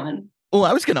for everyone. well,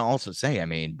 I was going to also say, I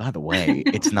mean, by the way,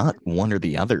 it's not one or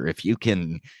the other. If you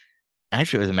can,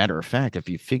 actually, as a matter of fact, if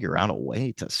you figure out a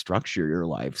way to structure your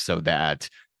life so that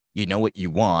you know what you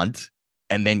want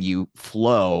and then you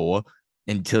flow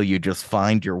until you just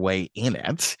find your way in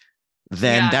it,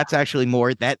 then Yeah. that's actually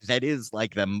more that is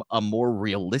like a more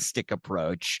realistic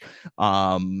approach.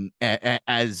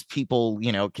 As people,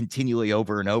 continually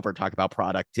over and over talk about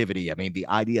productivity, I mean, the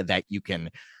idea that you can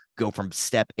go from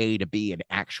step A to B and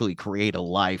actually create a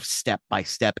life step by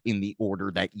step in the order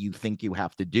that you think you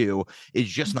have to do is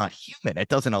just not human. It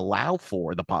doesn't allow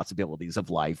for the possibilities of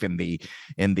life in the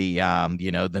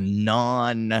the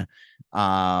non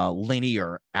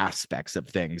linear aspects of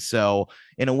things. So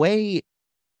in a way,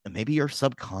 maybe your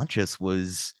subconscious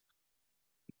was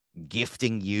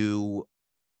gifting you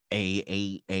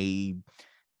a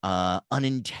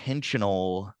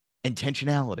unintentional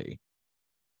intentionality.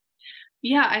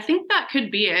 Yeah, I think that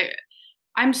could be it.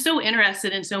 I'm so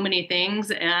interested in so many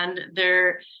things, and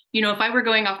if I were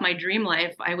going off my dream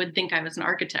life, I would think I was an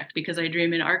architect because I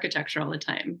dream in architecture all the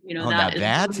time. Oh, now That is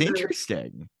that's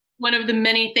interesting. one of the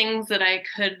many things that I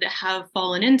could have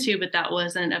fallen into, but that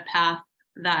wasn't a path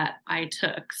that I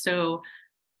took. So,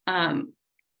 um,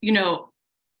 you know,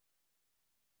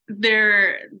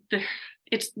 there, there,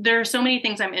 there are so many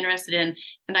things I'm interested in,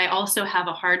 and I also have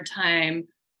a hard time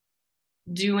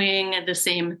doing the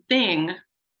same thing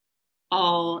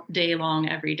all day long,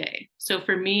 every day. So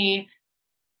for me,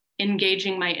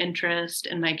 engaging my interest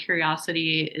and my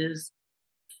curiosity is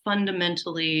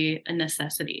fundamentally a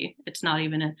necessity. It's not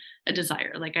even a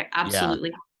desire. Like I Yeah.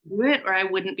 absolutely have to do it, or I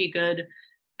wouldn't be good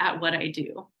at what I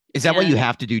do. Is that why you And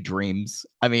have to do dreams?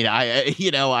 I mean,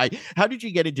 how did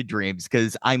you get into dreams?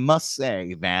 Because I must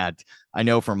say that I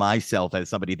know for myself, as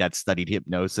somebody that studied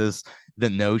hypnosis, the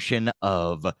notion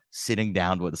of sitting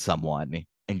down with someone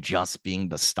and just being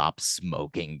the stop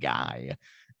smoking guy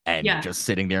and yeah, just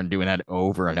sitting there and doing that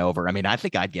over and over. I mean, I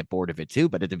think I'd get bored of it too,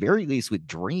 but at the very least with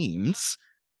dreams,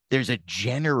 there's a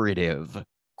generative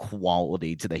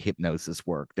quality to the hypnosis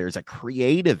work. There's a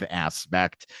creative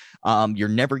aspect. You're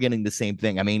never getting the same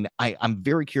thing. I mean, I'm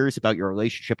very curious about your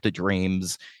relationship to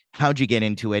dreams. How'd you get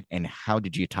into it, and how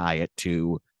did you tie it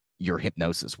to your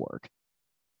hypnosis work?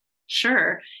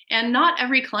 sure. And not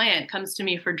every client comes to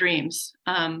me for dreams.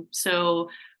 So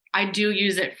I do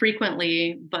use it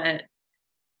frequently, but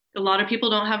a lot of people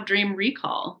don't have dream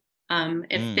recall.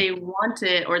 If Mm, they want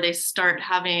it or they start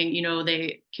having,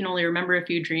 they can only remember a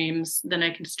few dreams, then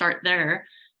I can start there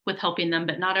with helping them.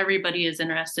 But not everybody is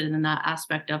interested in that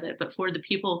aspect of it. But for the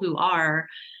people who are,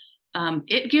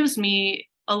 it gives me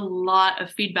a lot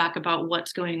of feedback about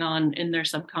what's going on in their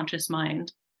subconscious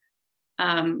mind.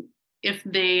 Um, if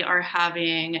they are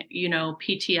having,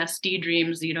 PTSD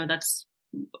dreams, that's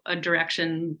a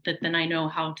direction that then I know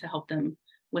how to help them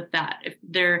with that. If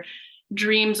their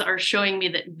dreams are showing me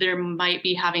that there might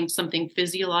be having something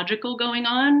physiological going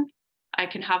on, I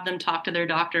can have them talk to their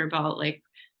doctor about like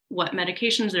what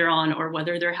medications they're on or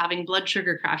whether they're having blood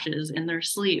sugar crashes in their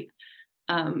sleep.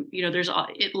 There's a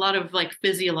lot of like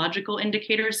physiological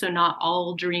indicators. So not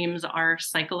all dreams are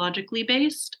psychologically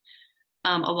based.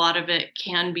 A lot of it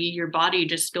can be your body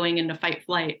just going into fight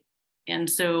flight. And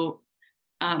so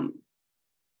um,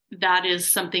 that is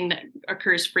something that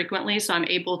occurs frequently. So I'm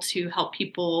able to help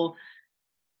people,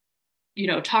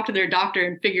 talk to their doctor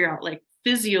and figure out like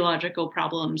physiological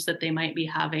problems that they might be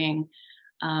having,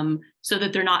 so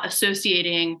that they're not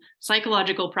associating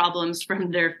psychological problems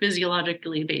from their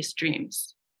physiologically based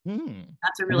dreams. hmm.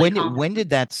 That's a really When common. when did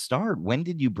that start? When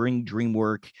did you bring dream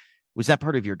work? Was that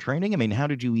part of your training? I mean, how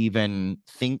did you even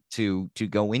think to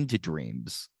go into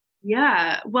dreams?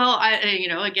 Yeah. Well,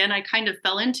 again, I kind of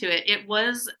fell into it. It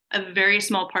was a very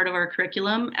small part of our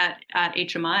curriculum at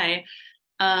HMI.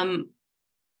 Um,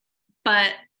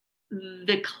 but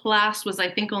the class was,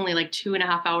 I think, only like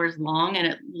 2.5 hours long, and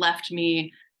it left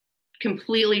me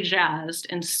completely jazzed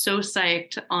and so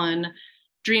psyched on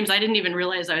dreams. I didn't even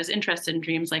realize I was interested in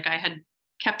dreams. Like I had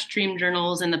kept dream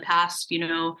journals in the past,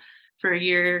 for a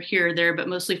year here or there, but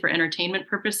mostly for entertainment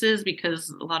purposes because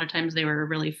a lot of times they were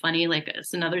really funny. Like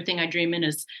it's another thing I dream in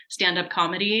is stand-up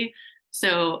comedy.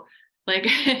 So Like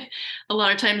a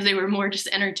lot of times they were more just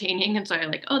entertaining. And so I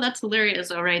like, oh, that's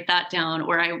hilarious. I'll write that down.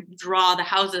 Or I draw the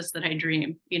houses that I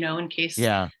dream, in case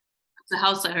Yeah. it's a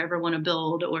house I ever want to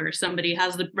build, or somebody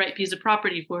has the right piece of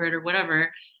property for it or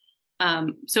whatever.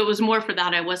 So it was more for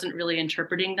that. I wasn't really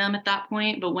interpreting them at that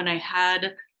point. But when I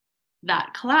had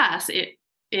that class,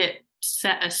 it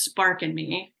set a spark in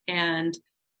me. And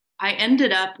I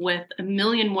ended up with a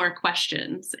million more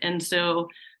questions. And so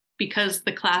because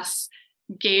the class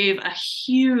gave a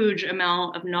huge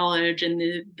amount of knowledge in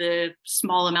the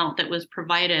small amount that was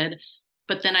provided,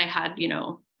 but then I had,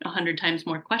 100 times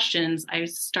more questions, I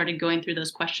started going through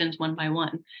those questions one by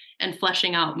one and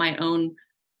fleshing out my own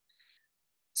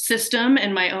system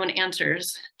and my own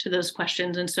answers to those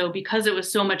questions. And so because it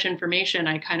was so much information,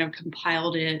 I kind of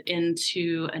compiled it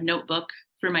into a notebook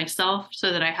for myself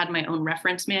so that I had my own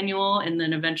reference manual. And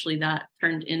then eventually that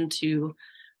turned into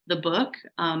the book.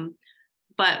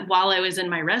 But while I was in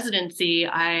my residency,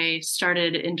 I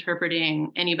started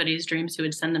interpreting anybody's dreams who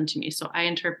would send them to me. So I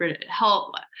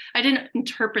didn't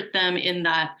interpret them in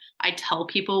that I tell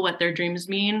people what their dreams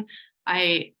mean.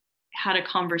 I had a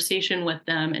conversation with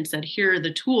them and said, here are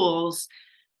the tools,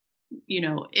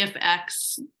 if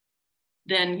X,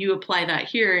 then you apply that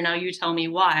here. Now you tell me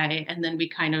why. And then we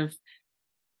kind of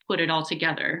put it all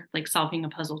together, like solving a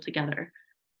puzzle together.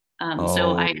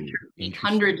 So I interpret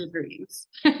hundreds of dreams.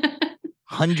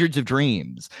 Hundreds of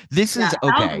dreams. This is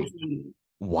okay. Thousands.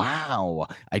 Wow.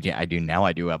 I do now.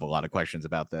 I do have a lot of questions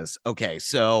about this. Okay.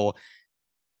 So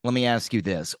let me ask you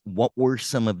this. What were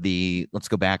some of let's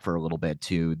go back for a little bit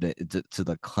to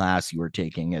the class you were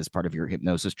taking as part of your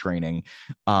hypnosis training.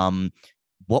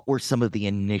 What were some of the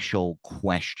initial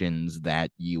questions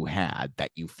that you had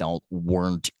that you felt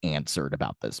weren't answered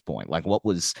about this point? Like, what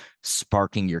was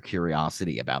sparking your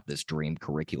curiosity about this dream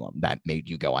curriculum that made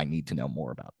you go, I need to know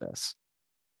more about this?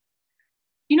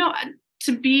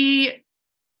 To be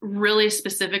really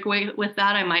specific with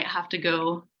that, I might have to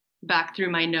go back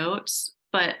through my notes,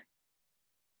 but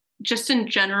just in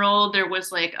general, there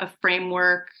was like a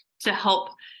framework to help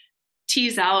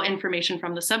tease out information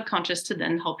from the subconscious to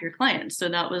then help your clients. So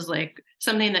that was like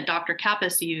something that Dr.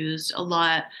 Kappas used a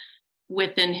lot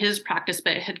within his practice,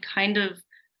 but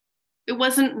it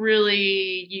wasn't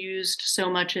really used so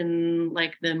much in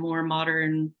like the more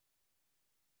modern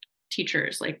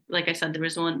teachers. Like I said, there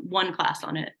was one class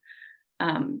on it.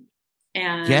 And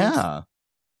yeah.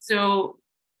 So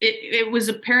it was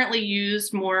apparently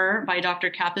used more by Dr.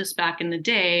 Kappas back in the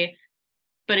day,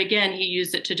 but again, he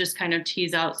used it to just kind of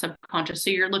tease out subconscious. So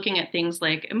you're looking at things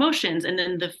like emotions and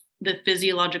then the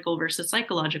physiological versus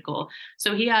psychological.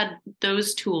 So he had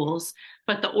those tools,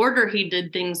 but the order he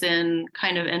did things in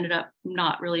kind of ended up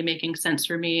not really making sense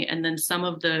for me. And then some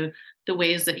of the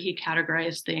ways that he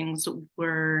categorized things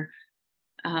were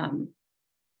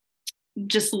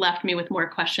just left me with more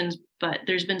questions. But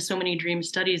there's been so many dream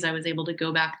studies, I was able to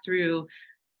go back through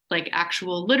like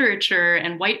actual literature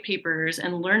and white papers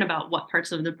and learn about what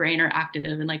parts of the brain are active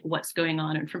and like what's going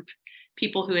on. And from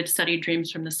people who had studied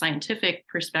dreams from the scientific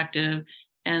perspective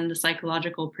and the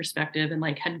psychological perspective and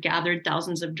like had gathered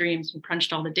thousands of dreams and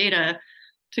crunched all the data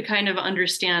to kind of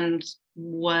understand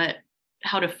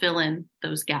how to fill in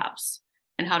those gaps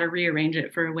and how to rearrange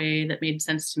it for a way that made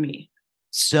sense to me.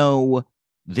 So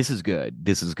this is good.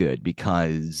 This is good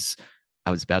because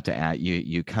I was about to add,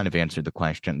 you kind of answered the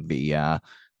question,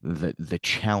 the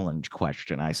challenge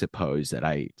question, I suppose, that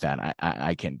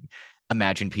I can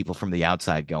imagine people from the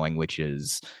outside going, which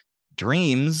is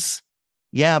dreams.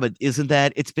 Yeah, but isn't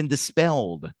that, it's been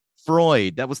dispelled.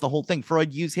 Freud, that was the whole thing.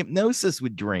 Freud used hypnosis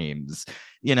with dreams.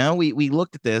 We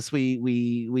looked at this.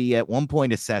 We at one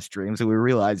point assessed dreams and we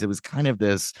realized it was kind of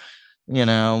this,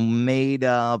 made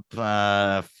up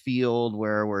field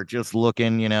where we're just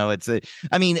looking,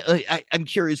 I'm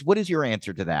curious, what is your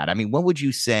answer to that? I mean, what would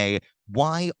you say?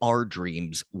 Why are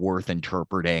dreams worth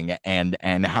interpreting, and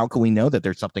how can we know that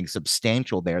there's something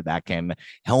substantial there that can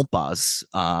help us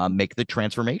make the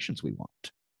transformations we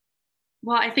want?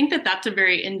 Well, I think that's a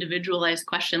very individualized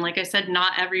question. Like I said,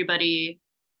 not everybody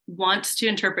wants to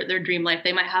interpret their dream life.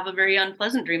 They might have a very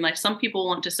unpleasant dream life. Some people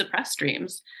want to suppress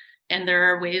dreams, and there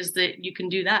are ways that you can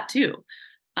do that too.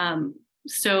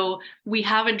 So we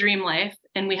have a dream life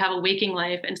and we have a waking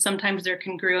life, and sometimes they're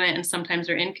congruent and sometimes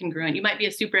they're incongruent. You might be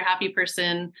a super happy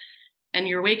person in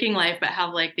your waking life, but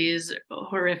have like these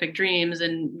horrific dreams,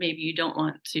 and maybe you don't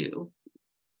want to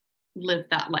live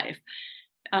that life.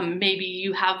 Maybe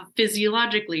you have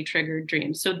physiologically triggered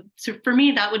dreams. So for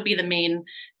me, that would be the main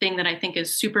thing that I think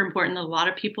is super important that a lot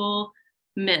of people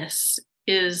miss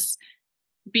is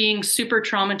being super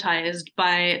traumatized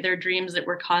by their dreams that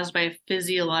were caused by a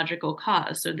physiological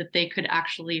cause so that they could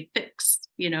actually fix,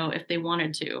 if they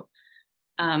wanted to.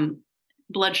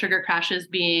 Blood sugar crashes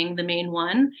being the main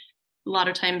one. A lot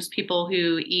of times people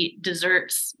who eat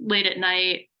desserts late at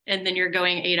night and then you're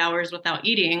going 8 hours without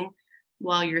eating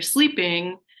while you're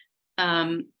sleeping.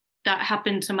 That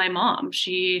happened to my mom.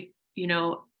 She,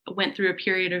 went through a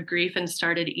period of grief and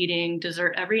started eating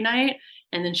dessert every night.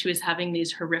 And then she was having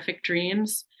these horrific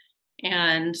dreams.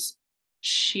 And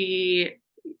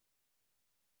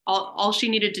all she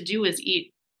needed to do was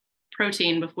eat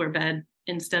protein before bed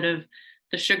instead of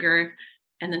the sugar.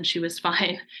 And then she was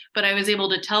fine. But I was able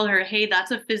to tell her, hey,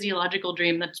 that's a physiological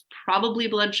dream. That's probably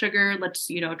blood sugar. Let's,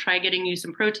 try getting you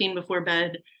some protein before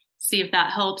bed, see if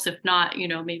that helps. If not,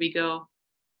 maybe go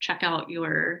check out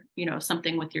your,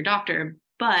 something with your doctor.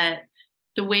 But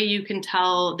the way you can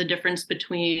tell the difference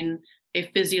between a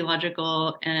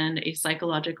physiological and a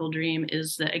psychological dream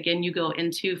is that, again, you go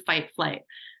into fight flight.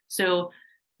 So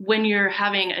when you're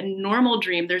having a normal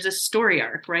dream, there's a story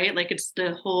arc, right? Like it's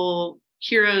the whole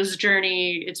hero's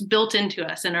journey. It's built into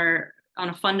us and on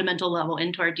a fundamental level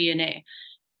into our DNA.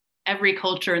 Every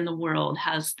culture in the world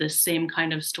has this same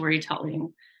kind of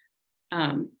storytelling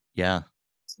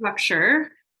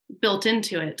structure built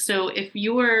into it. So if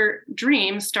your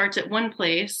dream starts at one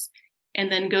place and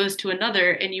then goes to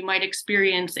another, and you might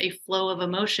experience a flow of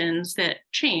emotions that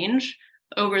change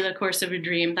over the course of a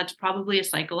dream, that's probably a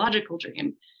psychological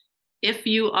dream. If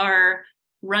you are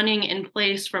running in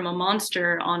place from a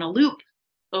monster on a loop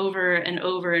over and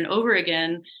over and over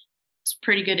again, it's a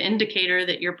pretty good indicator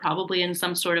that you're probably in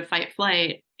some sort of fight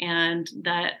flight, and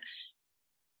that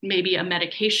maybe a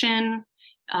medication,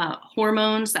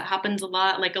 hormones, that happens a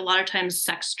lot. Like a lot of times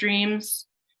sex dreams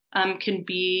can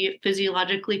be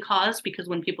physiologically caused, because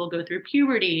when people go through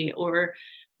puberty or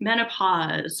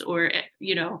menopause or,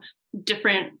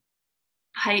 different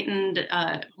heightened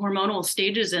hormonal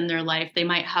stages in their life, they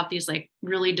might have these like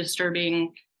really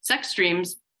disturbing sex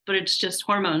dreams, but it's just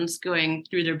hormones going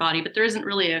through their body. But there isn't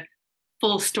really a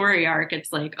full story arc.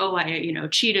 It's like, oh, I,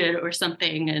 cheated or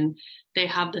something. And they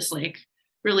have this like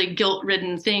really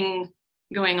guilt-ridden thing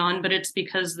going on, but it's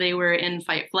because they were in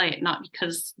fight flight, not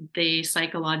because they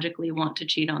psychologically want to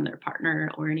cheat on their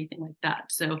partner or anything like that.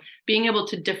 So being able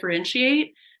to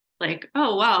differentiate, like,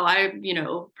 oh, wow, I,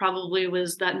 probably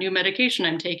was that new medication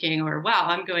I'm taking, or wow,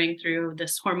 I'm going through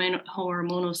this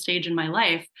hormonal stage in my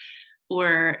life,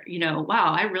 or,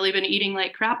 wow, I've really been eating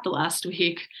like crap the last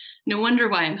week. No wonder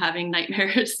why I'm having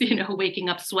nightmares, waking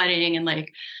up sweating and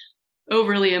like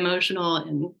overly emotional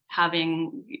and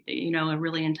having, a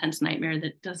really intense nightmare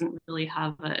that doesn't really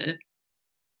have a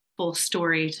full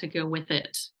story to go with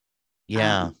it.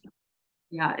 Yeah.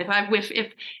 If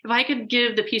I could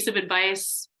give the piece of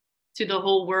advice to the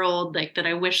whole world, like that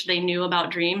I wish they knew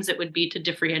about dreams, it would be to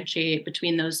differentiate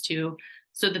between those two,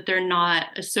 so that they're not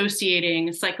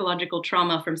associating psychological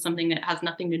trauma from something that has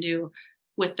nothing to do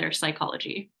with their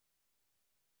psychology.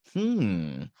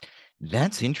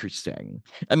 That's interesting.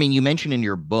 I mean, you mentioned in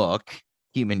your book,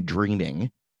 Human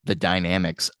Dreaming, the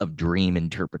dynamics of dream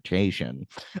interpretation,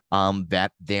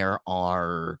 that there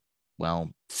are,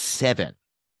 seven,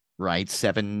 right?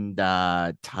 Seven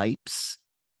types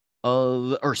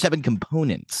of, or seven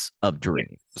components of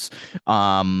dreams.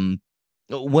 What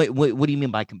do you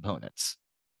mean by components?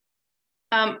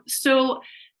 So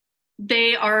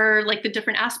they are like the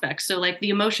different aspects. So like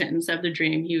the emotions of the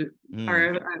dream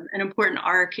are an important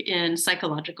arc in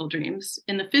psychological dreams.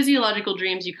 In the physiological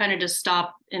dreams, you kind of just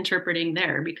stop interpreting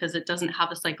there because it doesn't have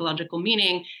a psychological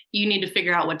meaning. You need to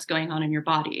figure out what's going on in your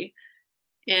body.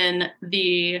 In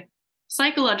the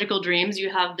psychological dreams,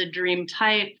 you have the dream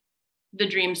type, the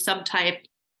dream subtype.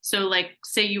 So like,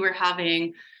 say you were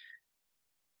having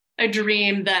a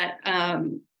dream that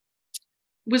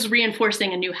was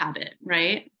reinforcing a new habit,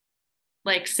 right?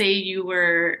 Like say you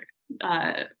were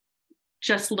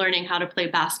just learning how to play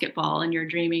basketball and you're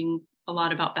dreaming a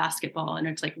lot about basketball, and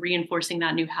it's like reinforcing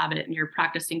that new habit, and you're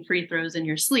practicing free throws in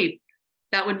your sleep.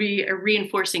 That would be a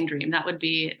reinforcing dream. That would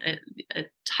be a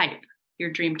type,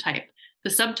 your dream type. The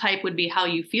subtype would be how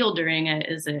you feel during it.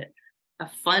 Is it a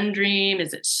fun dream?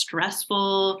 Is it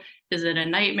stressful? Is it a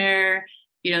nightmare?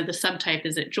 The subtype,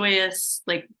 is it joyous?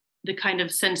 Like the kind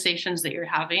of sensations that you're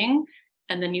having.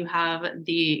 And then you have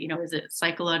the, is it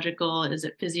psychological? Is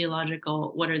it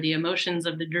physiological? What are the emotions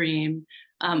of the dream?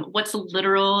 What's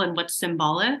literal and what's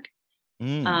symbolic?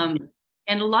 And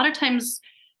a lot of times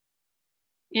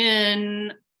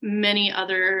in many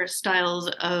other styles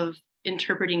of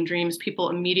interpreting dreams, people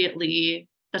immediately,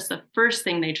 that's the first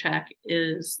thing they check,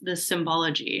 is the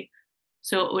symbology.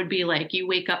 So it would be like you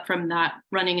wake up from that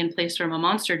running in place from a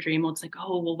monster dream. Well, it's like,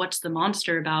 oh, well, what's the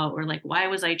monster about? Or like, why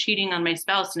was I cheating on my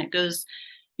spouse? And it goes,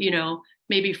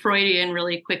 maybe Freudian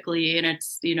really quickly. And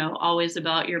it's, always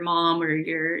about your mom or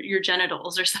your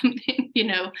genitals or something.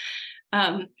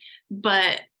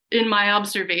 But in my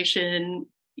observation,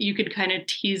 you could kind of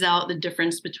tease out the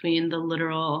difference between the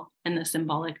literal and the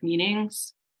symbolic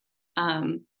meanings.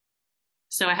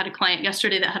 So I had a client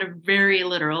yesterday that had a very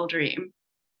literal dream,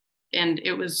 and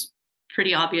it was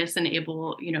pretty obvious and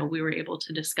we were able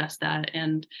to discuss that.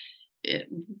 And it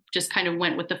just kind of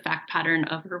went with the fact pattern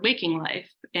of her waking life.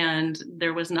 And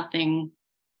there was nothing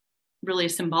really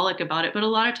symbolic about it. But a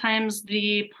lot of times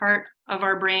the part of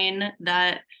our brain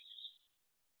that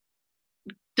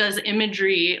does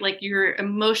imagery, like your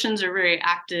emotions are very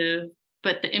active,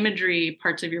 but the imagery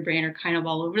parts of your brain are kind of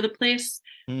all over the place.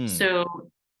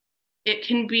 So it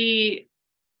can be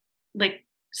like,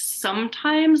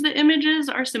 sometimes the images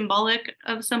are symbolic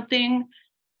of something,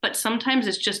 but sometimes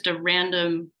it's just a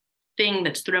random thing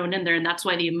that's thrown in there. And that's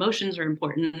why the emotions are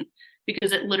important,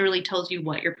 because it literally tells you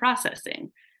what you're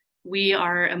processing. We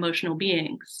are emotional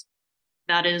beings.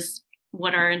 That is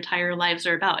what our entire lives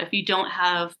are about. If you don't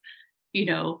have,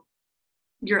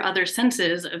 your other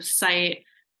senses of sight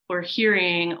or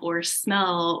hearing or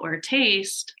smell or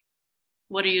taste,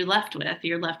 what are you left with?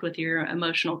 You're left with your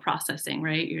emotional processing,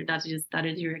 right? That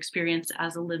is your experience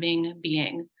as a living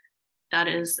being. That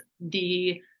is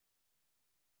the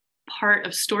part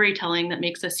of storytelling that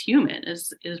makes us human,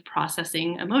 is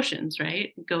processing emotions,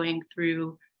 right? Going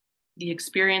through the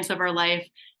experience of our life,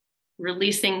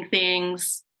 releasing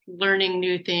things, learning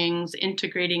new things,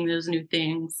 integrating those new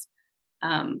things,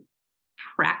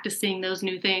 practicing those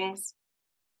new things.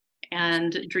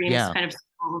 And dreams kind of serve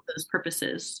all of those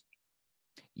purposes.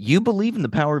 You believe in the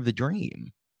power of the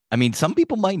dream. I mean, some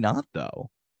people might not, though.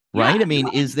 Right? Yeah, I mean,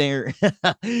 is there?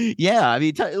 Yeah. I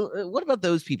mean, what about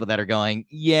those people that are going,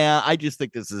 yeah, I just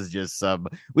think this is just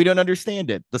we don't understand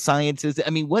it. The science is, I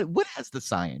mean, what has the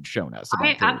science shown us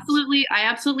about dreams? I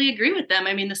absolutely agree with them.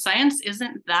 I mean, the science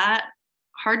isn't that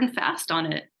hard and fast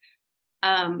on it.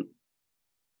 And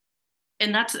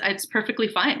it's perfectly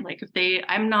fine. Like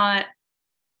I'm not,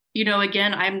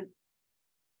 again,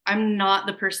 I'm not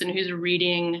the person who's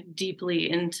reading deeply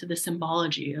into the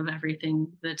symbology of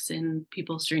everything that's in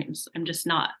people's dreams. I'm just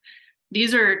not.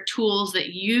 These are tools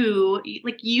that you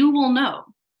will know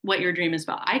what your dream is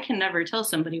about. I can never tell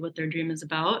somebody what their dream is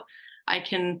about. I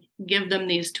can give them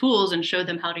these tools and show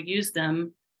them how to use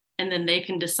them, and then they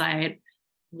can decide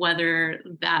whether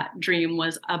that dream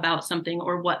was about something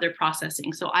or what they're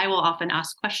processing. So I will often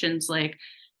ask questions like,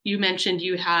 you mentioned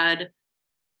you had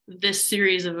this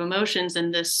series of emotions in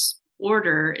this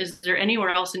order. Is there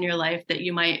anywhere else in your life that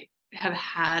you might have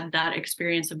had that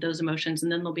experience of those emotions? And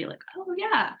then they'll be like, oh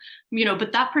yeah,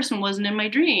 but that person wasn't in my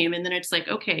dream. And then it's like,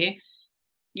 okay,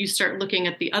 you start looking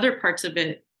at the other parts of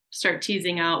it, start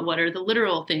teasing out what are the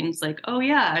literal things, like, oh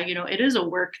yeah, it is a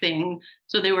work thing.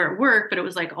 So they were at work, but it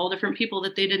was like all different people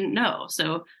that they didn't know.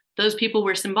 So those people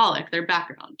were symbolic, their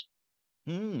background.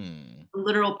 The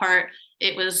literal part,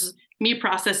 it was me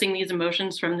processing these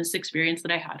emotions from this experience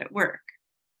that I had at work.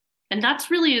 And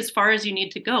that's really as far as you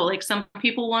need to go. Like, some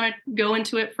people want to go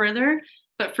into it further,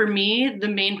 but for me, the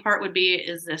main part would be,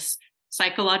 is this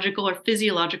psychological or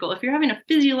physiological? If you're having a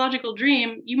physiological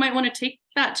dream, you might want to take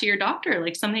that to your doctor.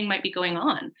 Like, something might be going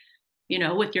on,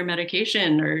 with your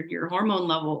medication or your hormone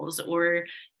levels or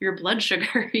your blood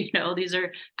sugar. These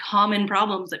are common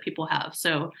problems that people have.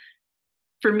 So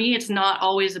for me, it's not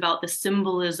always about the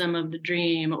symbolism of the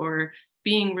dream or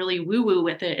being really woo-woo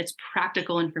with it. It's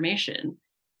practical information.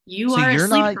 You are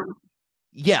asleep.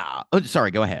 Yeah. Oh,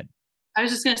 sorry. Go ahead. I was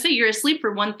just going to say, you're asleep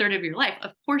for 1/3 of your life.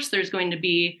 Of course, there's going to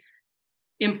be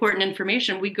important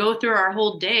information. We go through our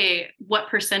whole day. What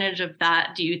percentage of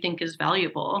that do you think is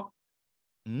valuable?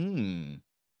 How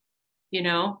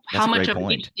much of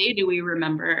each day do we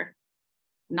remember?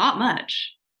 Not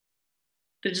much.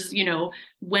 But just,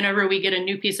 whenever we get a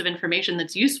new piece of information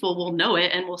that's useful, we'll know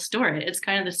it and we'll store it. It's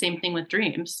kind of the same thing with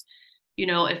dreams.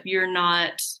 If you're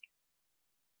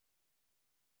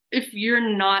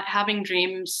not having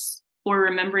dreams or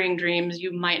remembering dreams,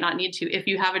 you might not need to. If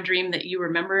you have a dream that you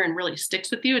remember and really sticks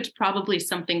with you, it's probably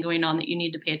something going on that you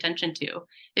need to pay attention to.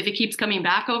 If it keeps coming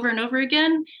back over and over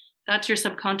again, that's your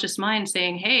subconscious mind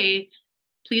saying, hey,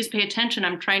 please pay attention.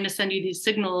 I'm trying to send you these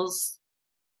signals.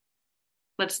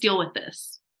 Let's deal with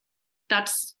this.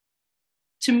 That's,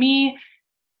 to me,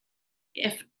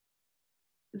 if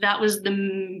that was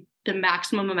the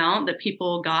maximum amount that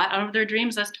people got out of their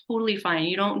dreams, that's totally fine.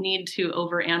 You don't need to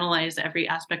overanalyze every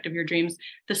aspect of your dreams,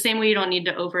 the same way you don't need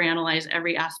to overanalyze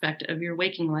every aspect of your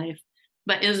waking life.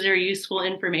 But is there useful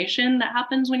information that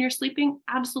happens when you're sleeping?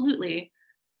 Absolutely.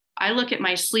 I look at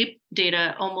my sleep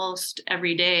data almost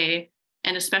every day.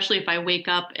 And especially if I wake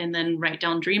up and then write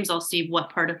down dreams, I'll see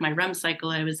what part of my REM cycle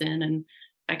I was in. And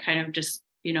I kind of just,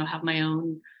 have my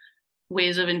own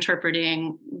ways of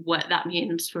interpreting what that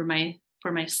means for my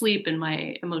sleep and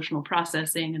my emotional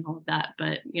processing and all of that.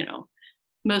 But,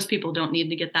 most people don't need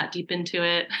to get that deep into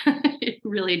it.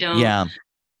 Really don't. Yeah.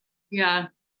 Yeah.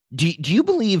 Do you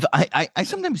believe, I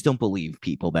sometimes don't believe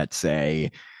people that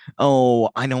say, oh,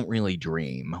 I don't really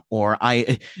dream, or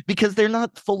because they're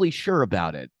not fully sure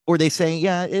about it, or they say,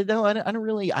 yeah, no, I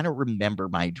don't remember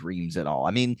my dreams at all.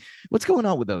 I mean, what's going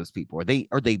on with those people?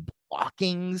 Are they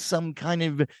blocking some kind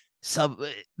of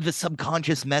the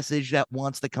subconscious message that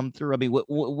wants to come through? I mean,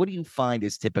 what do you find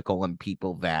is typical in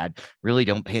people that really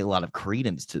don't pay a lot of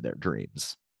credence to their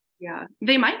dreams? Yeah,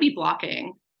 they might be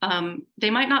blocking.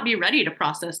 They might not be ready to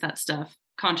process that stuff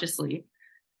consciously.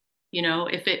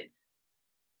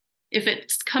 If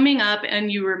it's coming up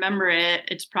and you remember it,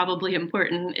 it's probably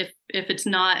important. If it's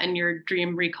not and your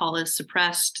dream recall is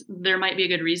suppressed, there might be a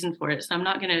good reason for it. So I'm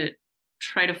not going to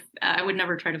I would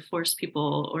never try to force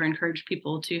people or encourage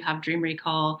people to have dream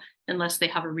recall unless they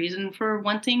have a reason for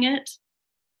wanting it.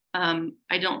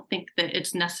 I don't think that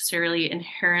it's necessarily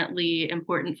inherently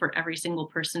important for every single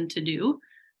person to do.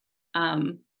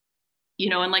 And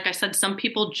like I said, some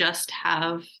people just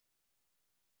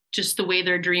the way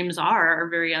their dreams are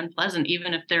very unpleasant,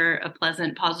 even if they're a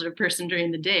pleasant, positive person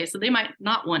during the day. So they might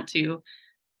not want to,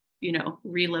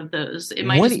 relive those. It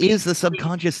might What just is the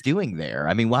subconscious doing there?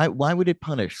 I mean, why would it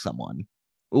punish someone?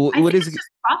 I What think is it's it? just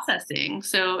processing.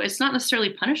 So it's not necessarily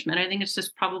punishment. I think it's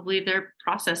just probably their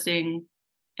processing.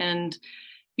 And,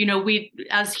 we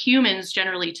as humans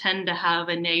generally tend to have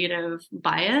a negative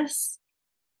bias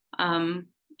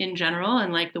in general,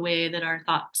 and like the way that our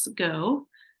thoughts go.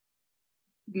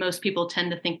 Most people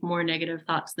tend to think more negative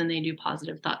thoughts than they do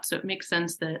positive thoughts. So it makes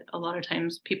sense that a lot of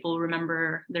times people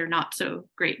remember their not so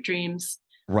great dreams.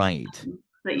 Right.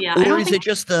 But yeah, I Or don't is think it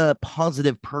just the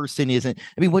positive person isn't?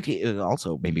 I mean,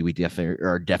 also maybe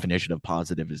our definition of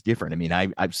positive is different. I mean,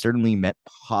 I've certainly met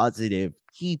positive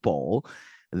people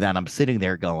that I'm sitting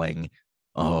there going,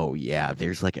 oh yeah,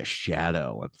 there's like a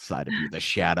shadow inside of you, the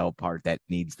shadow part that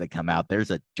needs to come out. There's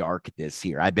a darkness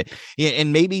here. I bet, yeah,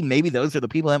 and maybe those are the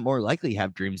people that more likely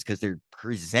have dreams because they're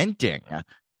presenting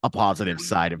a positive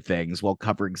side of things while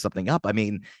covering something up. I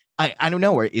mean, I don't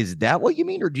know. Is that what you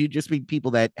mean, or do you just mean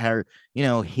people that are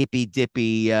hippy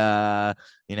dippy, where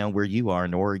you are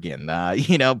in Oregon,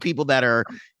 people that are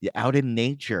out in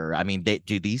nature? I mean,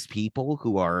 do these people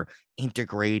who are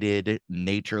integrated,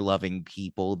 nature loving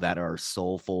people that are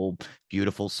soulful,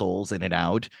 beautiful souls in and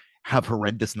out have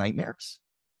horrendous nightmares?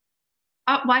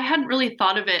 well, I hadn't really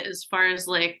thought of it as far as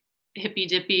like hippy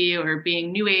dippy or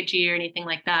being new agey or anything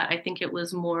like that. I think it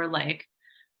was more like,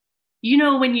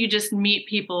 when you just meet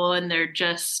people and they're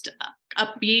just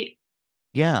upbeat.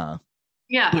 Yeah.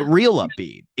 Yeah. But real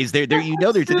upbeat. Is there there's a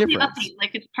really difference. upbeat.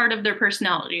 Like it's part of their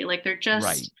personality. Like they're just,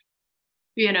 right.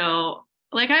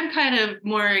 Like I'm kind of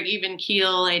more even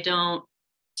keel. I don't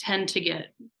tend to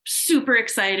get super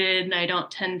excited and I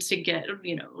don't tend to get,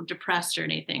 depressed or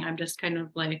anything. I'm just kind of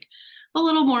like a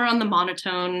little more on the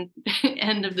monotone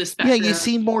end of the spectrum. Yeah, you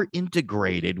seem more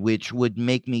integrated, which would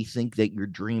make me think that your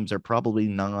dreams are probably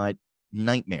not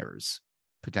nightmares,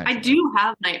 potentially. I do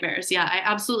have nightmares. Yeah, I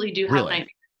absolutely do have Really? nightmares.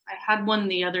 I had one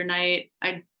the other night.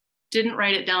 I didn't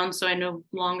write it down, so I no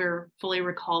longer fully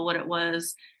recall what it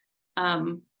was.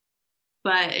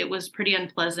 But it was pretty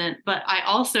unpleasant. But I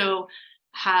also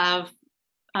have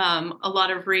a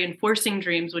lot of reinforcing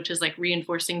dreams, which is like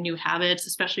reinforcing new habits,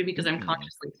 especially because I'm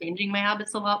consciously changing my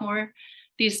habits a lot more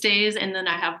these days. And then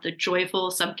I have the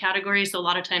joyful subcategory. So a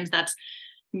lot of times that's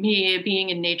me being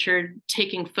in nature,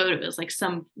 taking photos, like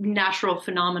some natural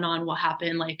phenomenon will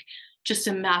happen, like just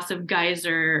a massive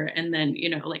geyser and then,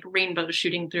 like rainbows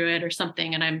shooting through it or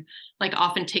something. And I'm like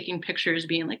often taking pictures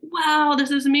being like, wow,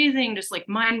 this is amazing. Just like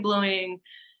mind blowing.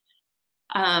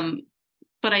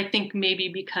 But I think maybe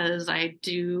because I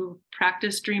do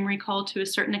practice dream recall to a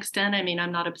certain extent, I mean,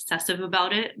 I'm not obsessive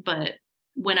about it, but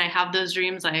when I have those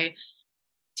dreams, I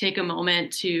take a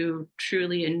moment to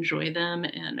truly enjoy them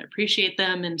and appreciate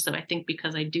them. And so I think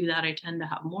because I do that, I tend to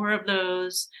have more of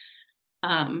those.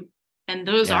 And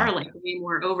those are like way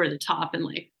more over the top and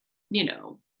like,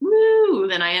 woo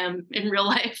than I am in real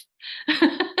life.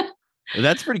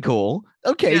 That's pretty cool.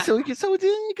 Okay, yeah. So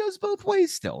it goes both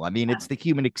ways still. I mean, it's the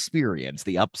human experience,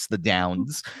 the ups, the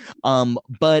downs.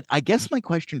 But I guess my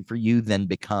question for you then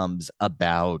becomes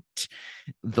about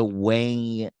the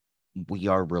way we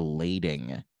are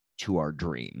relating to our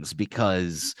dreams,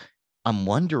 because I'm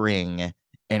wondering,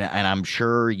 and I'm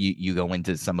sure you go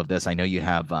into some of this. I know you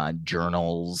have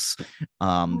journals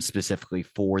specifically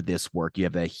for this work. You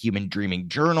have a human dreaming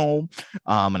journal,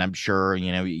 and I'm sure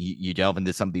you delve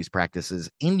into some of these practices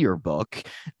in your book,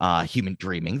 Human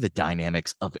Dreaming: The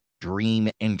Dynamics of Dream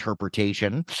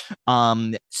Interpretation.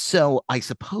 So I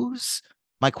suppose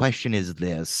my question is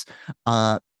this: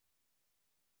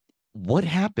 what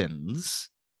happens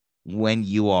when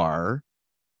you are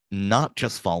not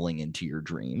just falling into your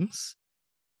dreams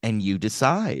and you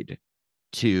decide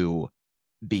to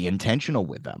be intentional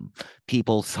with them?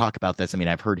 People talk about this. I mean,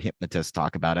 I've heard hypnotists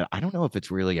talk about it. I don't know if it's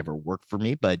really ever worked for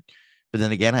me, but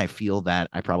then again, I feel that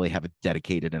I probably haven't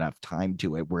dedicated enough time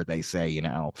to it where they say,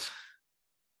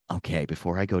 okay,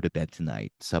 before I go to bed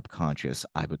tonight, subconscious,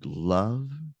 I would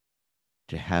love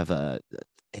to have an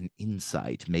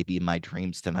insight, maybe in my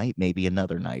dreams tonight, maybe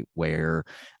another night where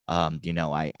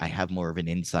I have more of an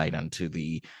insight onto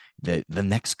the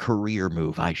next career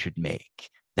move I should make,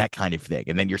 that kind of thing.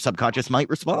 And then your subconscious might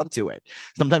respond to it.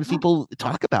 Sometimes people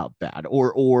talk about that,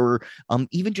 or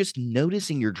even just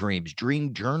noticing your dreams,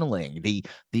 dream journaling,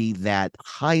 that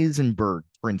Heisenberg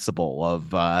principle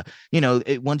of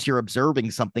once you're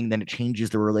observing something, then it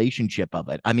changes the relationship of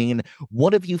it. I mean,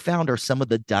 what have you found are some of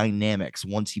the dynamics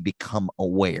once you become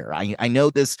aware? I know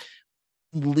this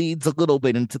leads a little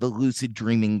bit into the lucid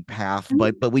dreaming path,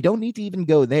 but we don't need to even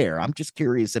go there. I'm just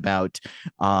curious about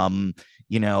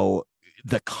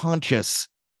the conscious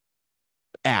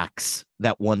acts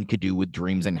that one could do with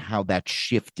dreams and how that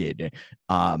shifted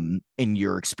in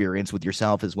your experience with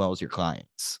yourself as well as your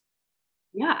clients.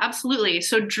 Yeah, absolutely.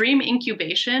 So dream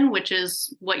incubation, which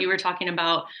is what you were talking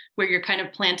about, where you're kind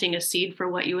of planting a seed for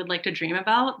what you would like to dream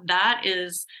about, that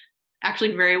is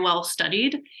actually very well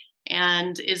studied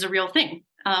and is a real thing.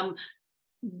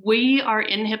 We are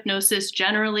in hypnosis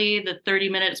generally the 30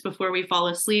 minutes before we fall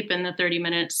asleep and the 30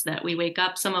 minutes that we wake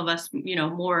up. Some of us,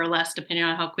 more or less, depending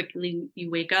on how quickly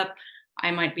you wake up.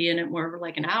 I might be in it more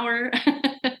like an hour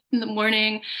in the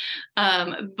morning.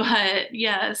 But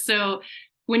yeah, so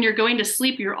when you're going to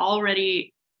sleep, you're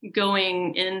already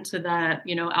going into that,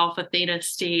 alpha theta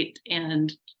state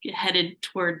and headed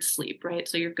towards sleep, right?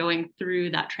 So you're going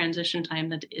through that transition time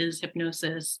that is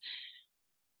hypnosis.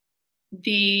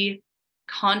 The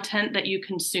content that you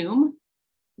consume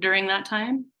during that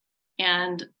time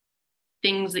and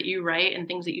things that you write and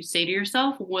things that you say to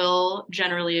yourself will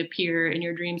generally appear in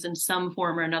your dreams in some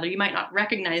form or another. You might not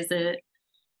recognize it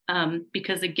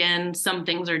because, again, some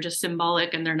things are just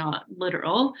symbolic and they're not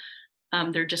literal.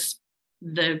 They're just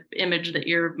the image that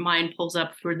your mind pulls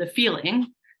up for the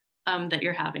feeling that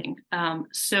you're having.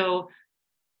 So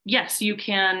yes, you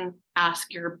can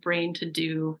ask your brain to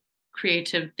do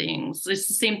creative things. It's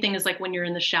the same thing as like when you're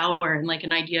in the shower and like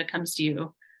an idea comes to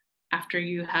you after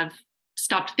you have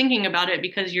stopped thinking about it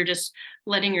because you're just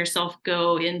letting yourself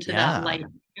go into that light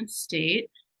state.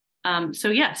 So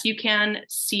yes, you can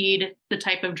seed the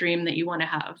type of dream that you want to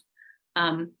have.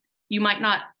 It might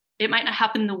not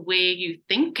happen the way you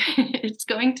think it's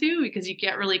going to, because you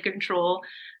can't really control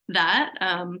that.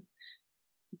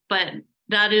 But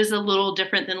that is a little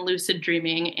different than lucid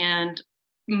dreaming. And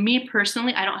me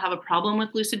personally, I don't have a problem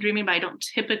with lucid dreaming, but I don't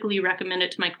typically recommend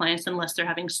it to my clients unless they're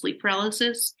having sleep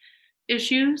paralysis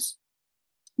issues.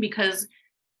 Because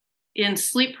in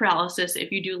sleep paralysis,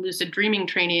 if you do lucid dreaming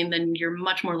training, then you're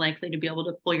much more likely to be able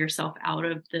to pull yourself out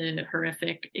of the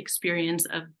horrific experience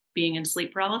of being in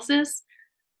sleep paralysis.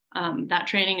 That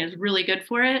training is really good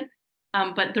for it.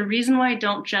 But the reason why I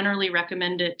don't generally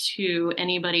recommend it to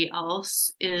anybody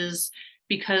else is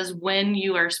because when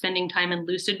you are spending time in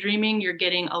lucid dreaming, you're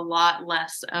getting a lot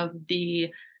less of the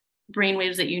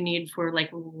brainwaves that you need for like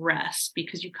rest,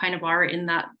 because you kind of are in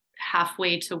that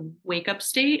halfway to wake up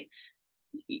state.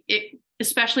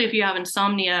 Especially if you have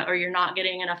insomnia or you're not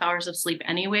getting enough hours of sleep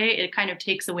anyway, it kind of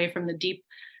takes away from the deep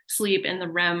sleep and the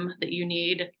REM that you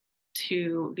need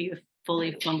to be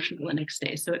fully functional the next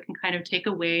day. So it can kind of take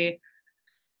away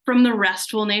from the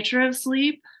restful nature of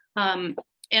sleep. And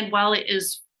while it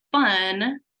is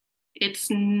fun, it's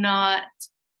not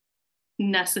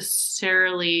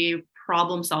necessarily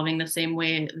problem solving the same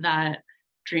way that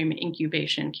dream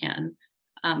incubation can.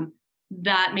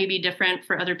 That may be different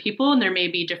for other people, and there may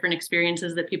be different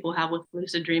experiences that people have with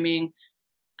lucid dreaming.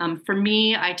 For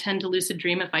me, I tend to lucid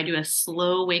dream if I do a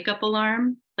slow wake up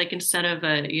alarm, like instead of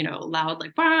a loud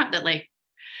like that like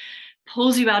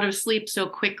pulls you out of sleep so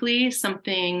quickly,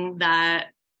 something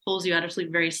that pulls you out of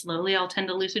sleep very slowly, I'll tend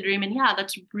to lucid dream, and yeah,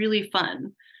 that's really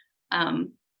fun.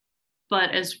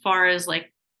 But as far as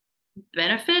like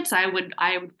benefits, I would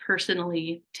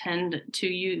personally tend to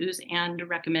use and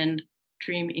recommend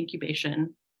dream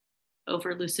incubation.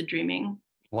 over lucid dreaming.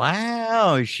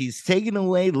 Wow, she's taking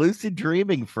away lucid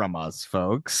dreaming from us,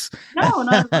 folks. No,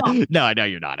 not at all. No, I know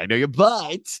you're not. I know you're,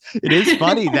 but it is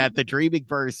funny that the dreaming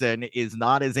person is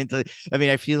not as into. I mean,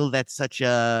 I feel that's such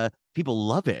a people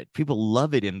love it. People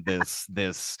love it in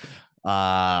this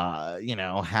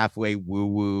halfway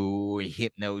woo-woo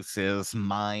hypnosis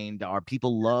mind. Our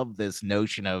people love this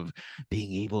notion of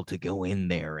being able to go in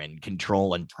there and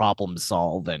control and problem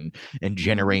solve and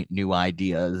generate new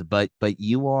ideas. But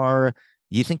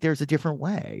you think there's a different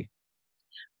way?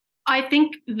 I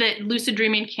think that lucid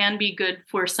dreaming can be good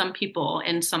for some people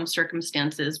in some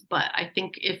circumstances, but I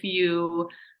think if you,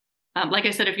 like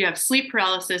I said, if you have sleep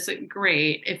paralysis,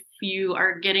 great. If you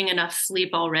are getting enough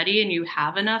sleep already and you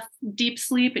have enough deep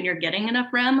sleep and you're getting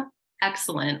enough REM,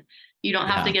 excellent. You don't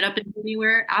have to get up and go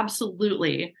anywhere.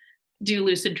 Absolutely do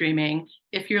lucid dreaming.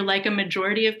 If you're like a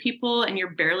majority of people and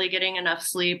you're barely getting enough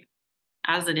sleep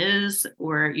as it is,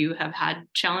 or you have had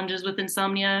challenges with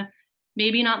insomnia,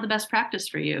 maybe not the best practice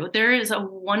for you. There is a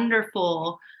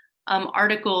wonderful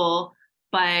article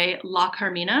by La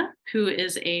Carmina, who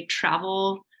is a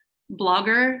travel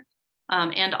blogger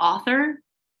and author.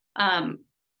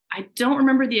 I don't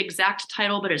remember the exact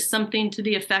title, but it's something to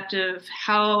the effect of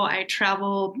how I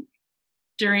traveled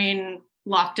during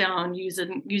lockdown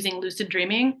using lucid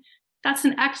dreaming. That's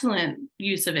an excellent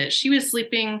use of it. She was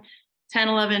sleeping 10,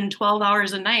 11, 12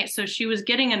 hours a night. So she was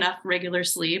getting enough regular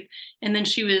sleep. And then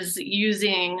she was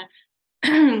using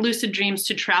lucid dreams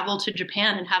to travel to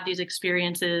Japan and have these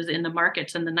experiences in the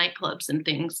markets and the nightclubs and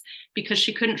things because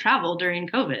she couldn't travel during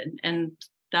COVID. And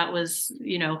that was,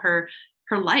 her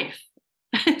life.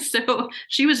 So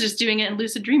she was just doing it in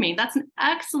lucid dreaming. That's an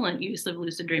excellent use of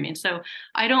lucid dreaming. So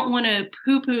I don't want to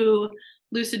poo-poo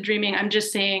lucid dreaming. I'm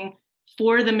just saying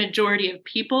for the majority of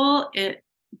people, it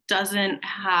doesn't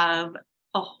have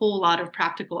a whole lot of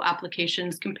practical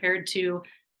applications compared to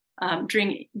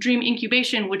dream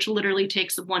incubation, which literally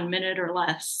takes 1 minute or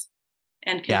less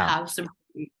and can have some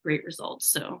great results.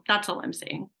 So that's all I'm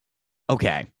saying.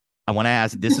 Okay. I want to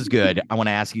ask, this is good. I want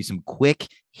to ask you some quick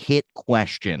hit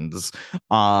questions.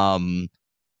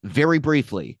 Very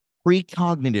briefly,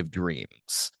 precognitive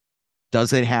dreams.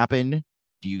 Does it happen?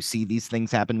 Do you see these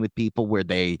things happen with people where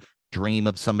they dream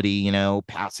of somebody,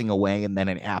 passing away and then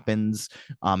it happens?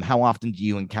 How often do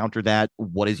you encounter that?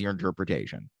 What is your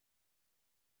interpretation?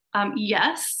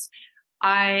 Yes,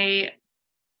 I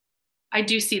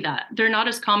do see that. They're not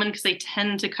as common because they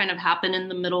tend to kind of happen in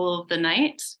the middle of the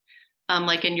night,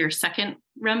 like in your second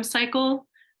REM cycle.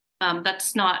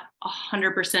 That's not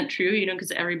 100% true,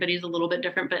 because everybody's a little bit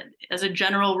different. But as a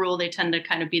general rule, they tend to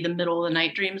kind of be the middle of the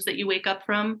night dreams that you wake up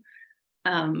from.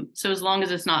 So as long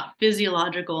as it's not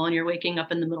physiological and you're waking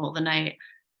up in the middle of the night,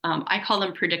 I call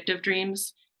them predictive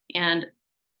dreams. And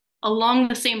along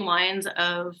the same lines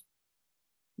of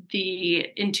the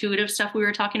intuitive stuff we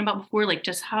were talking about before, like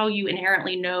just how you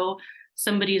inherently know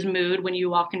somebody's mood when you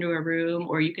walk into a room,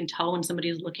 or you can tell when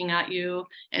somebody's looking at you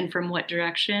and from what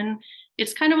direction.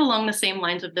 It's kind of along the same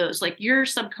lines of those. Like your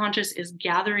subconscious is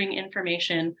gathering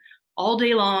information all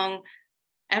day long,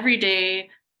 every day,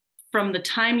 from the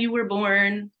time you were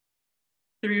born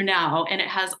through now, and it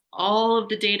has all of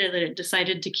the data that it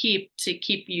decided to keep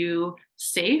you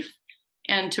safe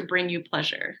and to bring you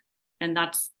pleasure. And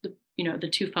that's the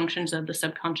two functions of the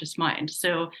subconscious mind.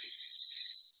 So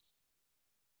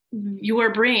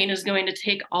your brain is going to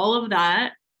take all of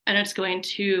that and it's going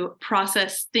to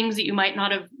process things that you might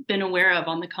not have been aware of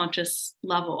on the conscious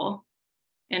level.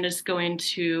 And it's going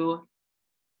to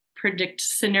predict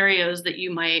scenarios that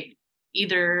you might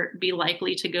either be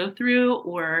likely to go through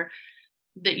or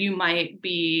that you might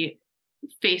be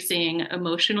facing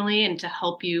emotionally, and to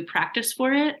help you practice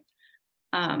for it.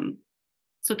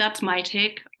 So that's my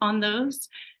take on those.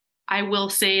 I will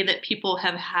say that people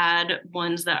have had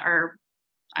ones that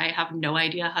I have no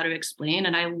idea how to explain,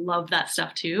 and I love that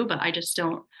stuff too, but I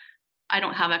don't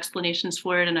have explanations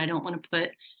for it, and I don't want to put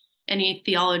any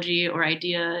theology or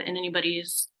idea in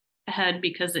anybody's head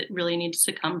because it really needs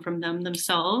to come from them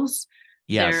themselves.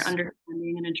 Yes. Their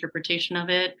understanding and interpretation of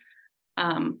it.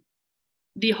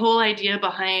 The whole idea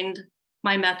behind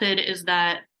my method is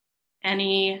that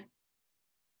any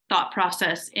thought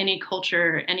process, any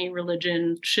culture, any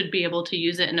religion should be able to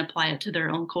use it and apply it to their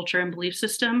own culture and belief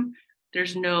system.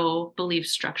 There's no belief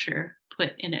structure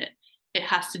put in it. It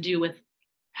has to do with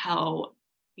how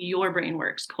your brain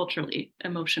works culturally,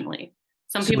 emotionally.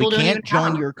 Some people don't even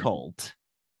join your cult.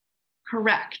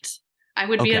 Correct. I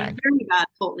would be a very bad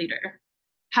cult leader.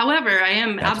 However, I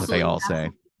am That's absolutely what they all say.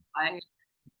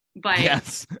 By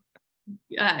yes.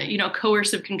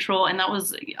 Coercive control. And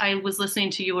I was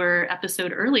listening to your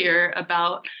episode earlier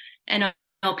about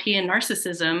NLP and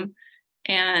narcissism.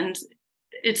 And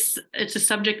it's a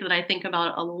subject that I think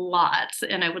about a lot.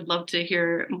 And I would love to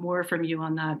hear more from you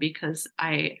on that, because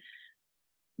I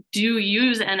do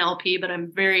use NLP, but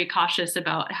I'm very cautious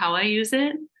about how I use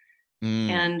it.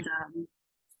 And,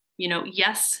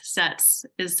 yes sets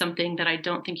is something that I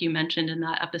don't think you mentioned in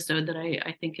that episode that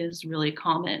I think is really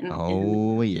common.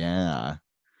 Oh, yeah.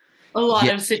 A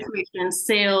lot of situations,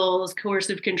 sales,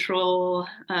 coercive control.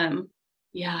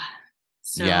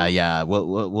 So. Yeah.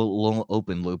 We'll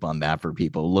open loop on that for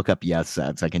people. Look up yes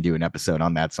sets. I can do an episode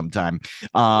on that sometime.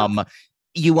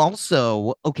 You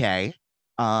also, okay.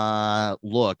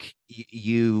 Look,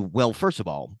 well, first of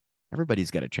all,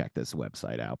 everybody's got to check this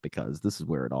website out, because this is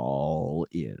where it all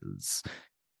is.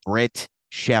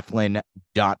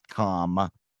 BrittScheflin.com.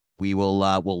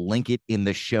 We'll link it in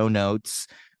the show notes.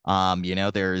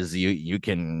 There's you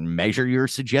can measure your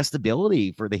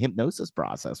suggestibility for the hypnosis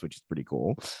process, which is pretty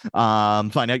cool.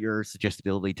 Find out your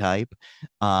suggestibility type.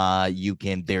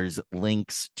 There's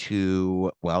links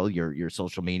to, well, your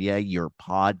social media, your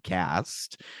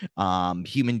podcast,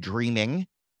 Human Dreaming,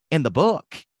 and the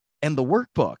book and the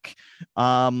workbook.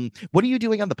 What are you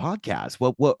doing on the podcast?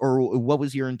 What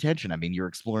was your intention? I mean, you're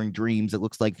exploring dreams, it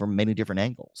looks like, from many different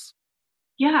angles.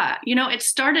 Yeah, it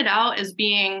started out as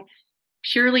being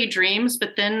purely dreams,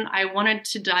 but then I wanted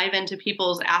to dive into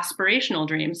people's aspirational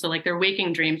dreams. So like their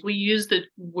waking dreams. We use the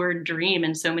word dream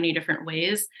in so many different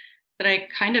ways that I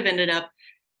kind of ended up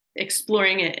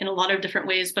exploring it in a lot of different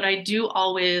ways. But I do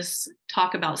always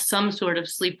talk about some sort of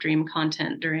sleep dream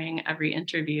content during every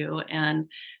interview. And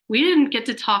we didn't get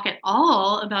to talk at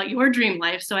all about your dream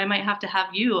life. So I might have to have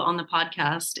you on the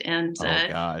podcast and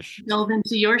delve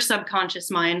into your subconscious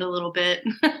mind a little bit.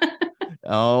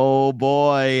 Oh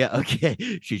boy. Okay.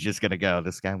 She's just gonna go,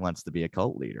 this guy wants to be a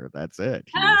cult leader. That's it.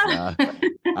 Yeah,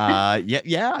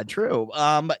 true.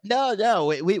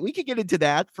 No, we could get into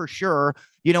that for sure.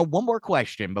 One more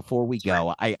question before we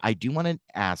go. I do want to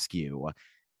ask you,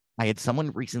 I had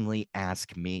someone recently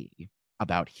ask me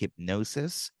about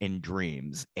hypnosis and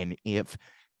dreams, and if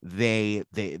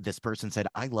this person said,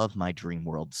 I love my dream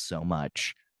world so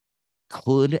much,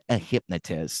 could a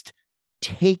hypnotist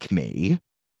take me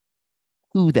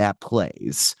to that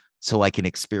place so I can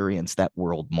experience that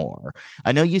world more?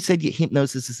 I know you said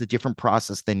hypnosis is a different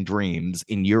process than dreams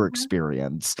in your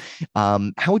experience.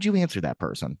 How would you answer that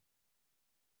person?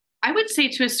 I would say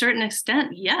to a certain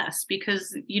extent, yes,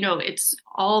 because, it's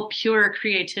all pure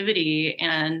creativity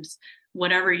and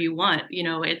whatever you want.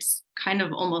 It's kind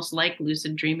of almost like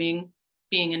lucid dreaming,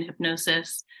 being in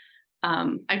hypnosis.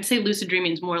 I'd say lucid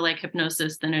dreaming is more like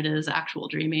hypnosis than it is actual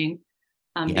dreaming.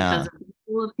 Because of the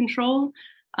level of control.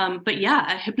 But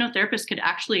yeah, a hypnotherapist could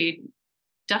actually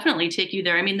definitely take you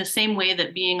there. I mean, the same way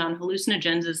that being on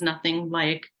hallucinogens is nothing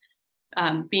like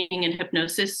being in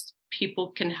hypnosis,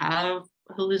 people can have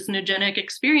hallucinogenic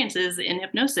experiences in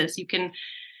hypnosis. You can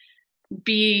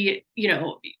be,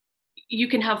 you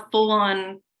can have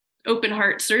full-on open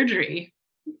heart surgery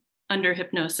under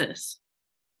hypnosis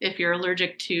if you're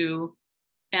allergic to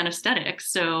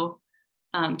anesthetics, to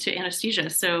anesthesia.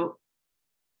 So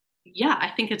yeah, I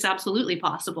think it's absolutely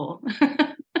possible.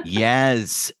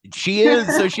 Yes, she is.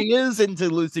 So she is into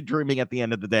lucid dreaming at the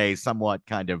end of the day, somewhat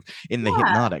kind of in the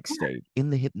hypnotic state.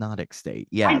 In the hypnotic state.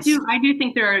 Yes. I do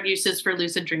think there are uses for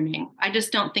lucid dreaming. I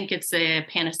just don't think it's a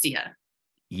panacea.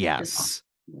 Yes.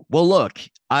 Well, look,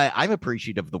 I'm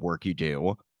appreciative of the work you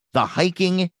do. The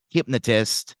hiking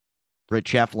hypnotist, Britt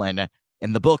Scheflin,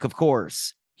 and the book, of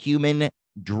course, Human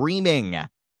Dreaming,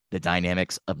 the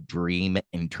dynamics of dream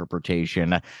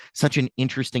interpretation. Such an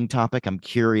interesting topic. I'm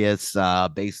curious,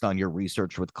 based on your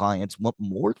research with clients, what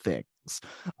more things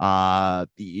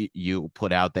you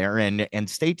put out there, and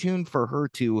stay tuned for her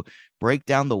to break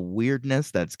down the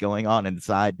weirdness that's going on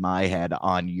inside my head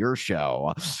on your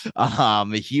show.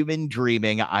 Human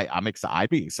Dreaming. I'm excited. I'd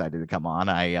be excited to come on.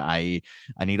 I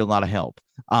need a lot of help.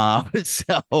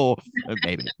 So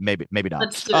maybe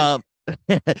not.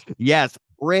 Yes,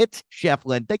 Britt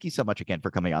Scheflin, thank you so much again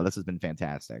for coming on. This has been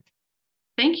fantastic.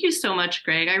 Thank you so much,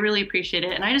 Greg. I really appreciate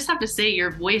it. And I just have to say, your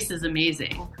voice is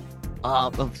amazing. Well,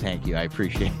 thank you. I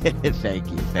appreciate it. Thank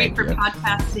you. Great for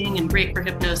podcasting and great for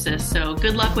hypnosis. So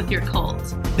good luck with your cult.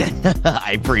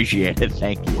 I appreciate it.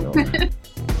 Thank you.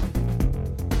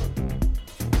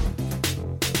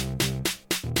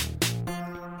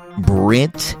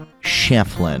 Britt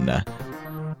Scheflin.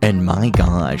 And my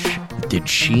gosh, did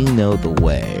she know the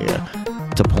way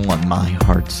to pull on my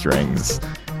heartstrings?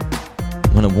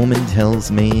 When a woman tells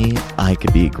me I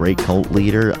could be a great cult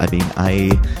leader, I mean,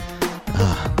 I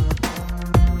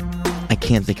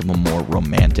can't think of a more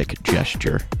romantic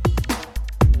gesture.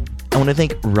 I want to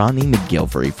thank Ronnie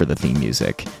McGilvery for the theme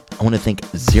music. I want to thank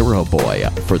Zero Boy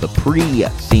for the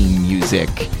pre-theme music.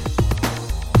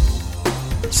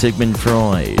 Sigmund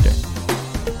Freud.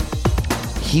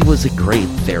 He was a great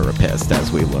therapist,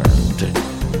 as we learned.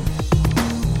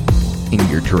 In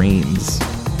your dreams.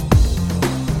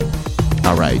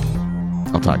 All right.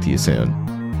 I'll talk to you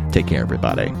soon. Take care,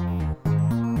 everybody.